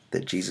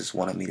that Jesus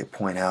wanted me to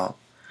point out.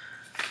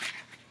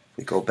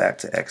 We go back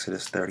to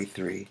Exodus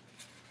 33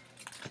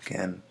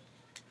 again.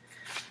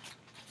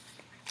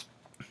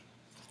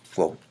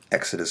 Well,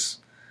 Exodus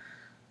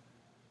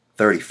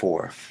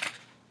 34,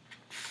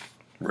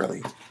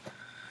 really.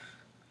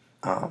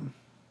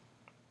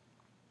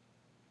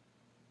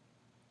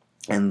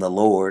 "And the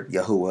Lord,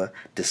 Yahuwah,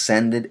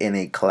 descended in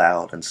a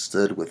cloud and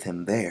stood with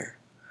him there,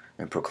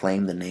 and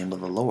proclaimed the name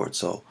of the Lord."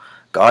 So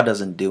God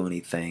doesn't do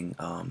anything.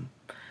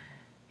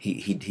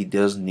 He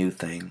does new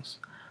things,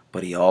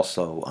 but he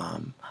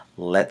also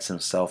lets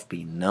himself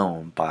be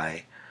known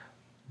by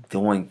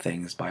doing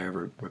things, by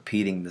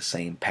repeating the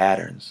same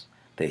patterns,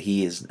 that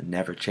he is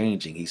never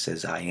changing. He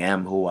says, "I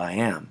am who I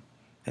am."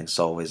 And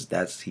so he's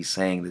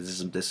saying,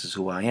 this is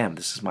who I am.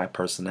 This is my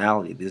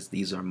personality.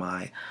 These are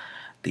my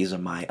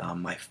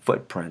my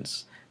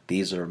footprints.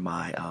 These are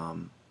my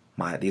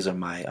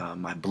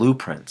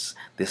blueprints.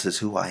 This is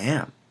who I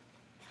am.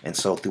 And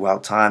so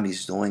throughout time,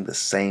 he's doing the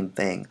same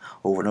thing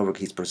over and over.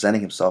 He's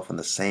presenting himself in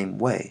the same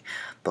way.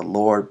 "The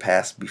Lord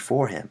passed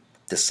before him,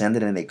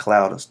 descended in a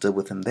cloud, and stood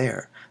with him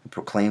there, and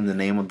proclaimed the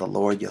name of the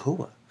Lord,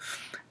 Yahuwah."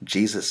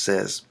 Jesus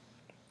says,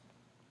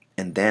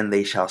 "And then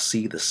they shall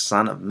see the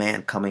Son of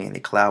Man coming in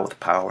a cloud with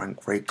power and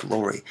great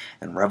glory."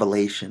 In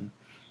Revelation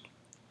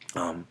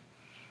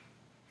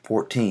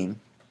 14,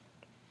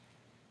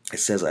 it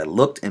says, "I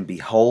looked, and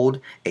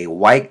behold a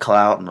white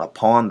cloud, and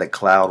upon the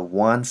cloud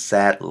one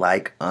sat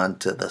like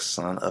unto the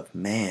Son of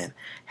Man,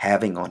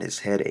 having on his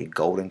head a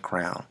golden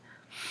crown."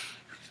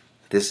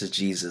 This is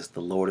Jesus.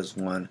 The Lord is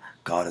one.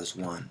 God is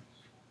one.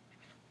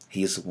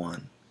 He is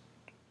one.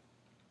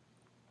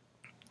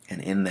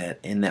 And in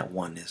that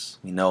oneness,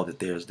 we know that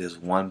there's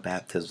one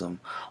baptism,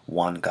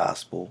 one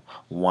gospel,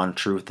 one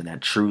truth, and that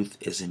truth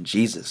is in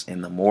Jesus.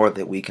 And the more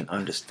that we can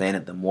understand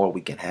it, the more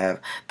we can have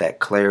that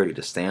clarity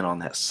to stand on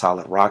that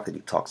solid rock that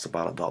he talks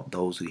about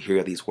those who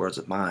hear these words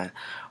of mine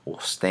will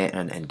stand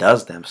and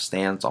does them,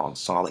 stands on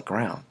solid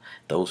ground.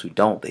 Those who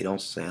don't, they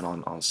don't stand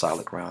on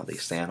solid ground. They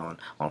stand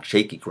on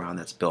shaky ground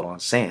that's built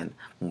on sand.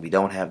 When we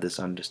don't have this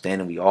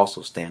understanding, we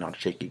also stand on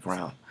shaky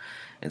ground.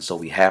 And so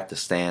we have to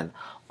stand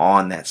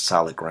on that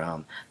solid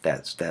ground,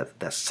 that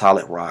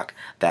solid rock,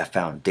 that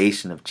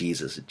foundation of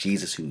Jesus,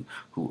 Jesus who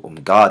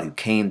God who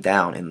came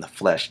down in the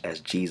flesh as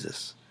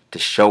Jesus to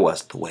show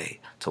us the way,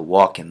 to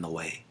walk in the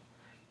way,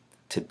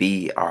 to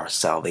be our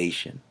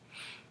salvation,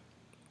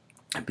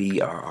 to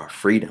be our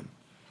freedom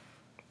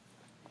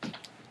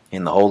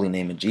in the holy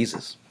name of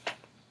Jesus.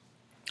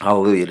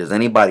 Hallelujah. Does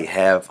anybody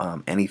have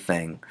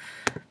anything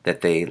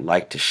that they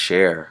like to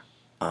share?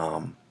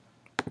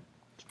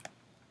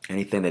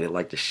 Anything that they'd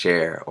like to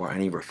share, or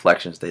any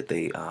reflections that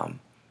they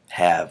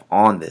have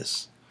on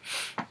this?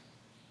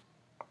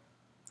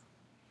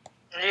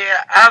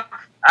 Yeah,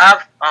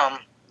 I've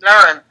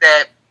learned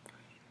that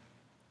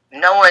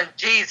knowing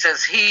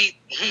Jesus, he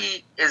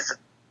is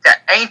the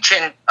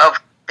ancient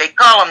of. They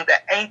call him the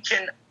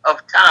ancient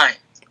of time,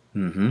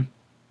 Mm-hmm.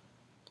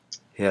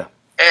 Yeah.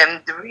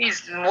 and the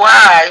reason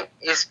why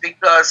is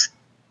because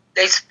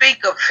they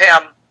speak of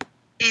him.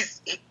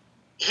 He's he,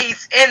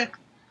 he's in.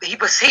 He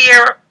was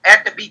here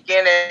at the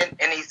beginning,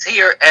 and he's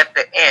here at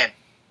the end.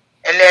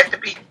 And at the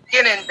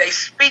beginning, they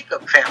speak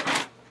of him,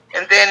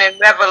 and then in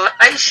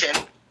Revelation,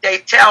 they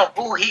tell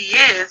who he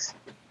is,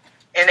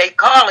 and they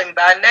call him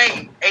by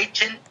name,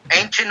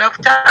 ancient of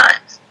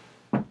times.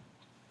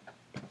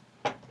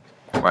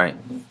 Right.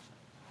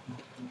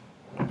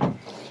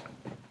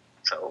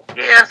 So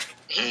yes,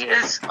 he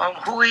is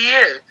who he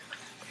is.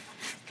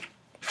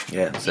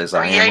 Yeah. It He says,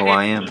 "I am who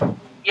I he am."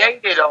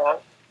 created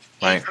all.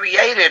 He Right.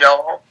 created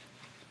all,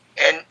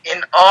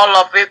 and all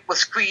of it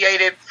was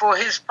created for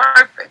his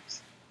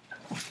purpose.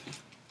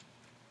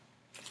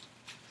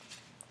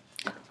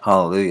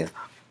 Hallelujah.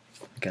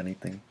 Got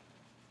anything?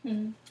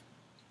 Mm-hmm.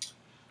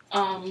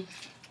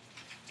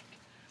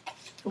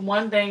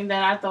 One thing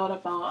that I thought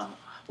about,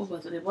 what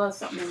was it? It was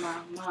something in my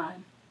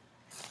mind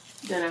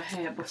that I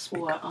had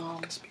before.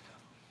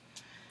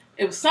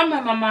 It was something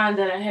in my mind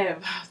that I had.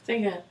 I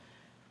think I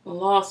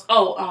lost.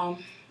 I'm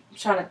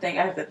trying to think.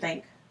 I have to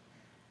think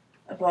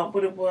about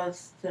what it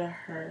was that I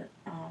heard.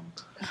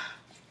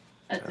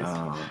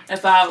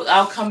 If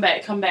I'll come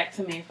back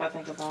to me if I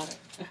think about it.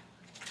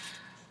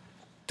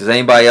 Does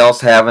anybody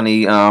else have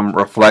any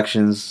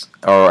reflections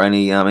or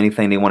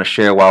anything they want to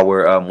share while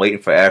we're waiting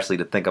for Ashley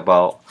to think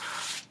about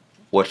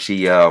what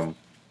she had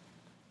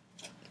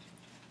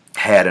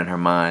in her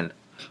mind?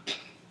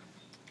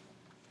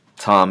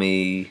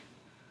 Tommy,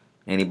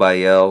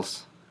 anybody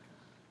else?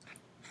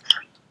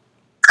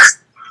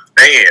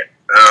 Hey,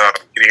 can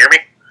you hear me?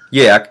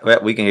 Yeah,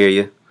 we can hear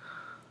you.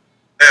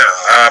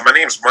 Yeah, my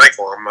name's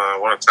Michael.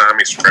 I'm one of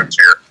Tommy's friends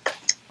here.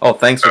 Oh,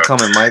 thanks for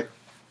coming, Mike.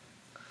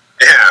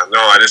 Yeah, no,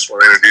 I just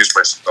want to introduce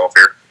myself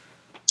here.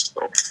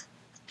 So.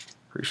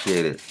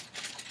 Appreciate it.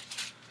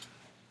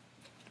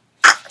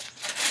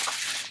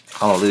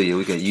 Hallelujah.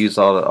 We can use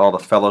all the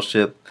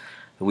fellowship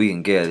that we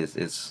can get.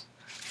 It's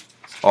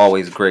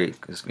always great.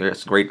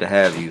 It's great to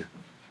have you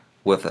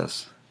with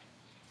us.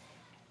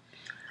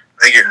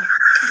 Thank you.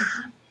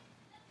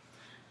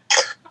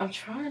 I'm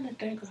trying to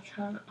think.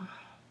 I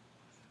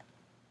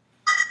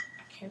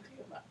can't think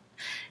about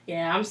it.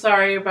 Yeah, I'm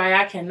sorry, everybody.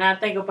 I cannot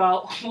think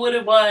about what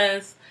it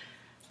was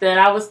that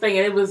I was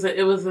thinking. It was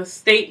a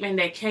statement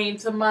that came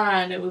to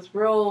mind. It was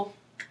real,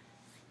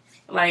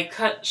 like,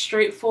 cut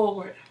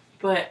straightforward.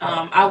 But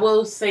I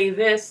will say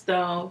this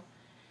though,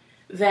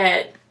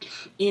 that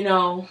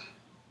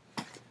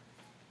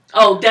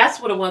oh, that's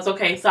what it was.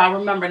 Okay, so I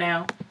remember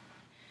now.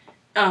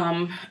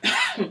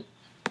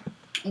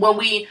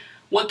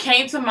 What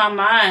came to my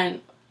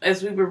mind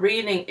as we were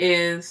reading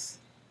is,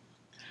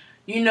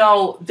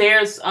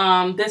 there's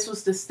this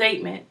was the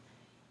statement.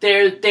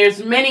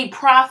 There's many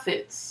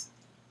prophets,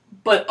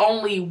 but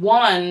only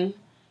one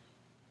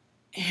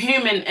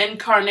human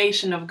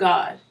incarnation of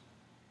God.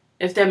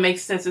 If that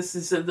makes sense,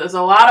 there's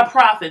a lot of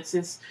prophets.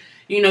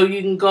 You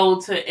can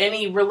go to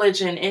any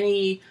religion,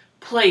 any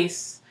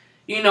place,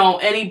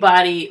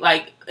 anybody,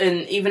 like,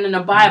 and even in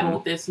the Bible,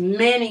 there's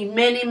many,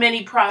 many,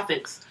 many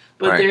prophets,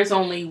 but there's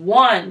only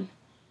one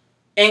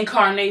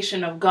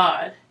incarnation of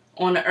God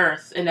on the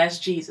earth, and that's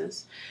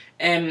Jesus.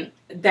 And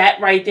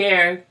that right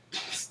there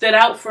stood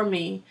out for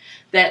me,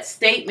 that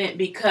statement,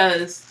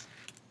 because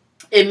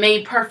it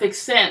made perfect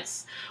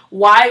sense.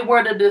 Why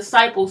were the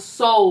disciples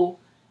so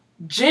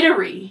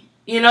jittery?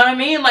 You know what I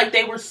mean? Like,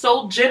 they were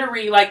so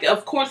jittery. Like,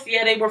 of course,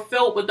 yeah, they were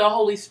filled with the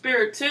Holy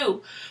Spirit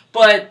too,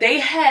 but they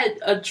had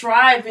a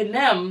drive in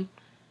them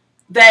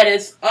that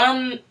is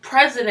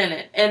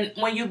unprecedented. And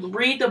when you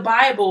read the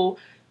Bible,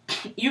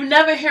 you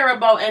never hear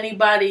about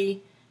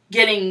anybody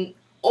getting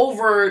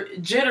over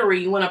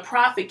jittery when a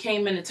prophet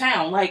came into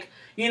town. Like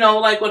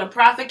when a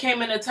prophet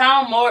came into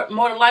town, more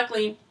than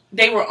likely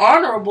they were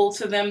honorable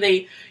to them.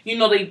 They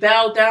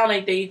bowed down.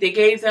 They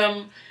gave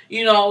them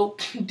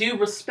due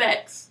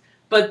respects.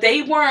 But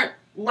they weren't,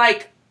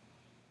 like,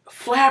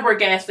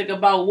 flabbergasted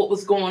about what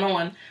was going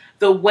on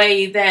the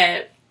way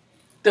that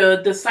the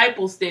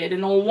disciples did.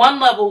 And on one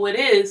level, it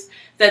is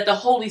that the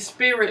Holy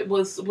Spirit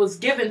was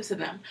given to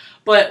them.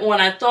 But when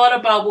I thought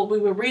about what we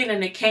were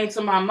reading, it came to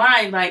my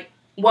mind, like,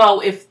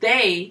 well, if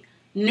they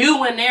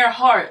knew in their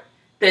heart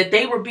that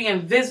they were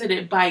being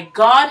visited by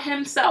God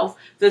himself,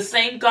 the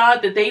same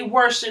God that they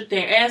worshiped,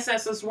 their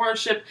ancestors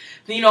worshiped,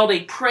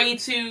 they prayed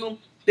to,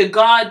 the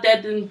God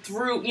that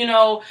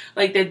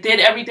that did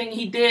everything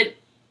he did,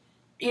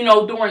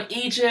 during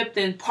Egypt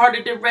and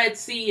parted the Red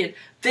Sea, and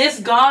this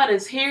God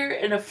is here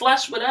in the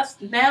flesh with us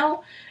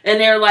now,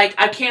 and they're like,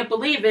 I can't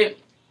believe it.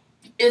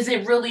 Is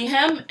it really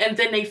him? And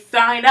then they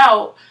find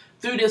out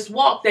through this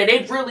walk, that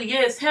it really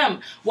is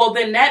him. Well,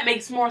 then that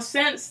makes more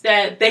sense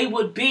that they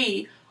would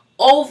be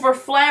over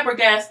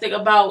flabbergasted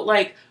about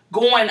like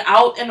going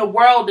out in the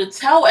world to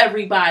tell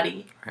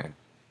everybody Right.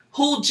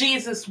 who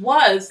Jesus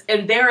was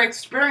and their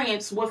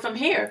experience with him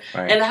here,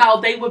 Right. and how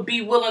they would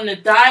be willing to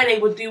die. They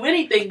would do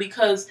anything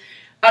because,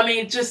 I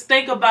mean, just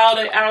think about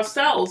it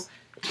ourselves.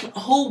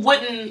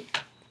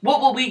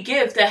 What would we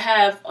give to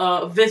have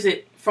a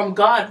visit from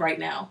God right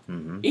now?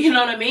 Mm-hmm. You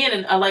know what I mean?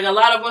 And like a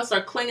lot of us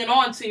are clinging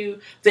on to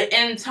the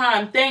end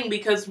time thing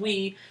because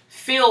we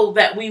feel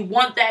that we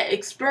want that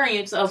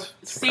experience of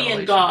seeing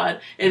Revelation.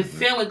 God and Mm-hmm.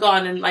 feeling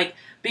God and like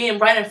being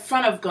right in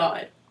front of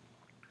God,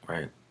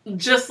 Right.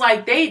 just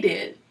like they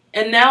did.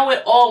 And now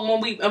it all,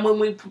 when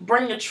we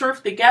bring the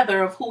truth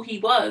together of who he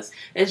was,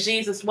 as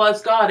Jesus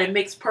was God, it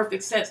makes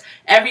perfect sense.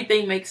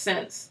 Everything makes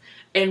sense.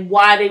 And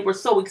why they were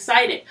so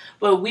excited.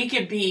 But we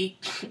could be,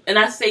 and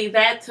I say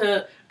that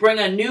to bring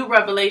a new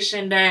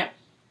revelation, that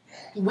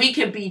we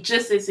could be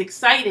just as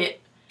excited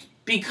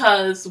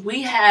because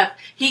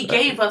he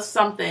gave us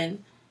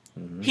something.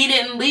 Mm-hmm. He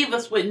didn't leave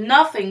us with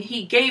nothing.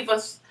 He gave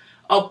us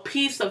a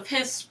piece of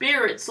his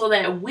spirit so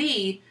that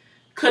we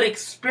could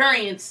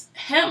experience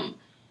him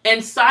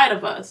inside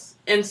of us.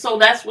 And so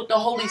that's what the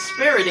Holy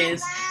Spirit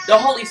is. The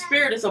Holy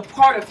Spirit is a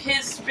part of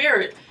his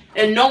spirit.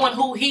 And knowing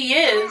who he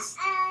is,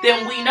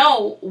 then we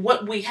know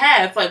what we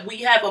have. Like, we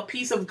have a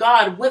piece of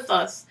God with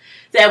us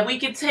that we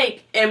can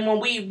take. And when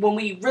we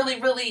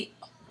really, really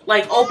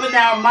like open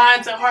our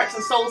minds and hearts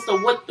and souls to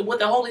what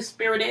the Holy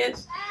Spirit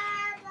is,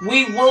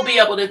 we will be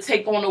able to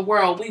take on the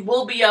world. We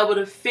will be able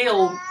to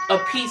feel a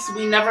peace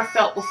we never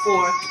felt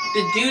before,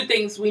 to do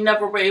things we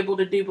never were able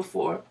to do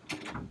before.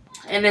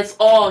 And it's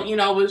all,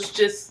 it's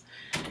just,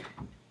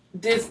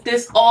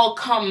 this all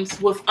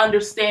comes with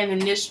understanding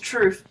this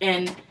truth.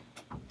 And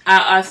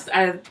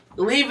I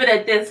leave it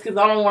at this because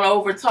I don't want to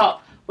overtalk,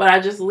 but I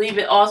just leave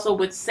it also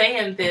with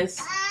saying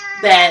this,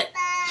 that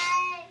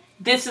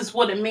this is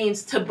what it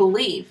means to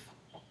believe.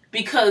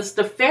 Because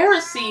the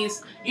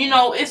Pharisees,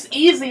 it's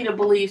easy to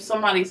believe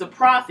somebody's a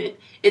prophet.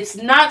 It's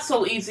not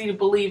so easy to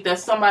believe that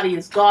somebody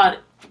is God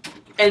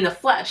in the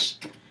flesh.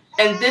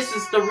 And this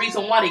is the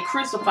reason why they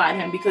crucified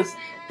him, because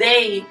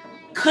they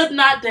could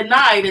not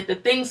deny that the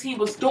things he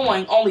was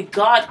doing only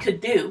God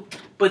could do.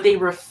 But they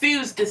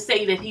refused to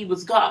say that he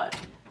was God.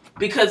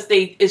 Because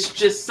it's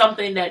just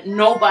something that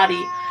nobody,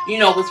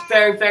 was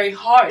very, very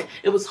hard.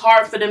 It was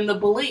hard for them to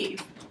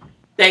believe.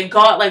 That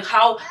God, like,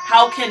 how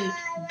can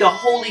the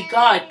holy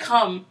God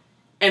come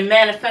and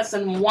manifest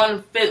in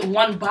one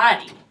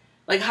body?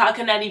 Like, how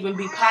can that even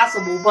be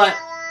possible? But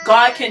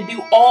God can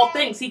do all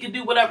things. He can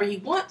do whatever he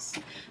wants.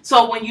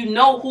 So when you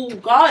know who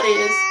God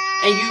is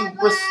and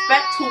you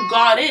respect who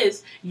God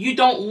is, you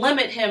don't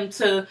limit him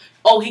to,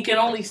 he can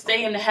only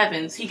stay in the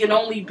heavens. He can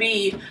only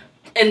be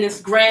in this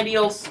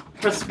grandiose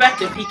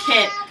perspective. He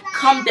can't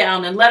come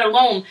down, and let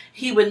alone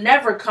he would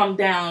never come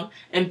down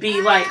and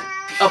be like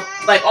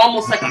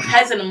almost like a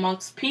peasant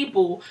amongst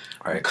people.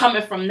 Right.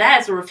 Coming from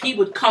Nazareth. He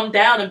would come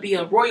down and be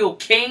a royal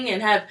king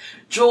and have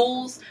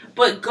jewels.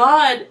 But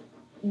God,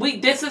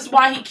 this is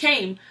why he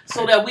came,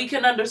 so that we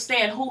can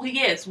understand who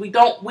he is. We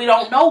don't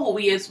know who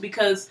he is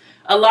because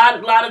a lot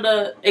of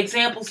the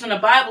examples in the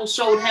Bible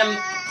showed him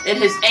in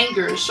his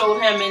anger, showed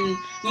him in,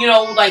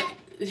 like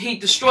he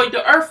destroyed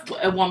the earth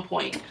at one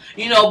point,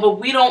 but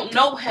we don't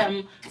know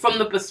him from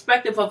the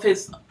perspective of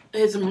his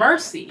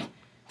mercy.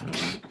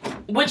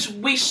 Which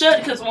we should,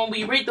 because when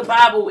we read the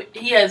Bible,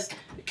 he has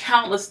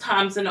countless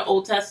times in the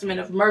Old Testament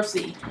of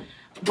mercy.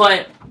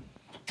 But,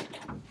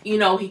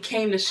 he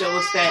came to show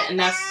us that. And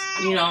that's,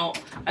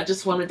 I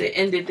just wanted to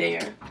end it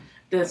there.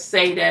 To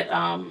say that,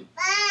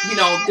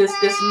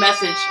 this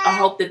message, I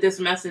hope that this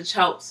message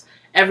helps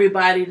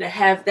everybody to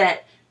have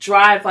that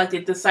drive like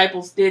the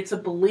disciples did to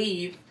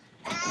believe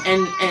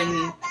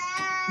and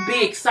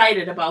be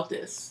excited about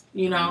this,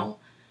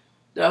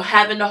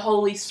 having the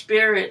Holy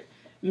Spirit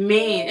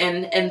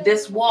and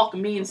this walk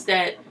means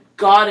that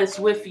God is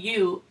with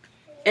you,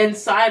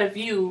 inside of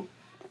you,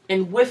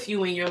 and with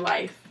you in your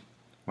life.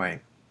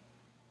 Right.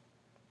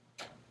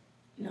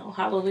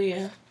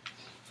 Hallelujah.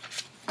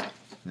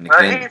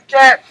 Well,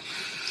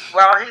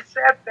 he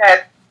said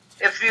that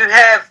if you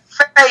have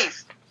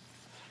faith,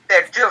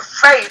 that your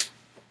faith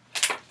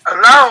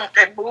alone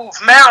can move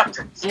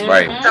mountains.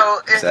 Right. So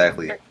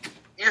exactly.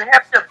 You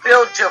have to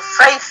build your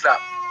faith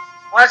up.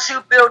 Once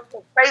you build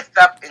your faith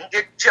up and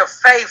get your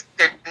faith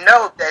to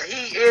know that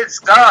he is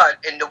God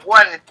and the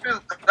one and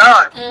true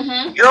God,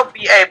 you'll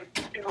be able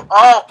to do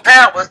all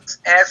powers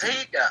as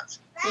he does.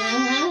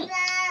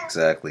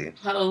 Exactly.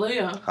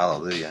 Hallelujah.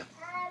 Hallelujah.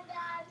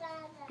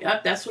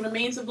 Yep, that's what it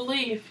means to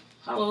believe.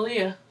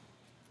 Hallelujah.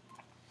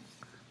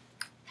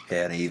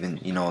 Yeah, and even,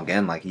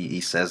 again, like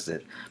he says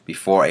that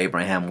before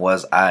Abraham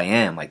was, I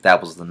am. Like that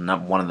was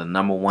one of the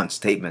number one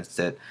statements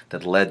that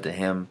led to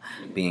him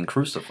being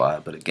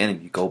crucified. But again,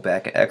 if you go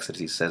back in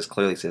Exodus, he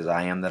clearly says,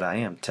 I am that I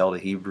am. Tell the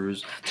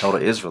Hebrews, tell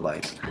the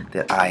Israelites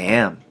that I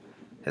am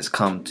has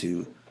come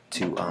to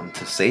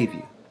save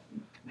you.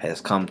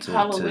 Has come to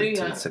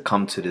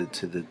come to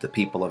the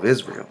people of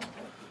Israel.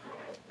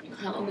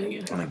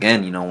 Hallelujah. And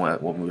again,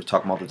 when we were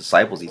talking about the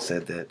disciples, he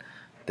said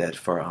that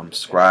for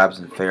scribes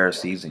and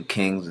Pharisees and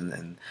kings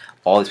and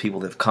all these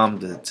people have come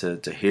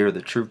to hear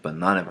the truth, but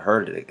none have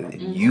heard it.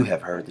 And you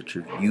have heard the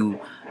truth. You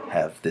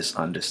have this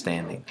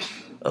understanding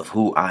of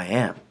who I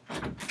am,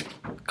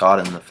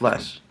 God in the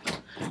flesh.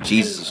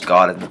 Jesus is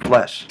God in the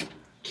flesh.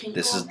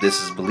 This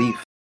is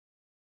belief.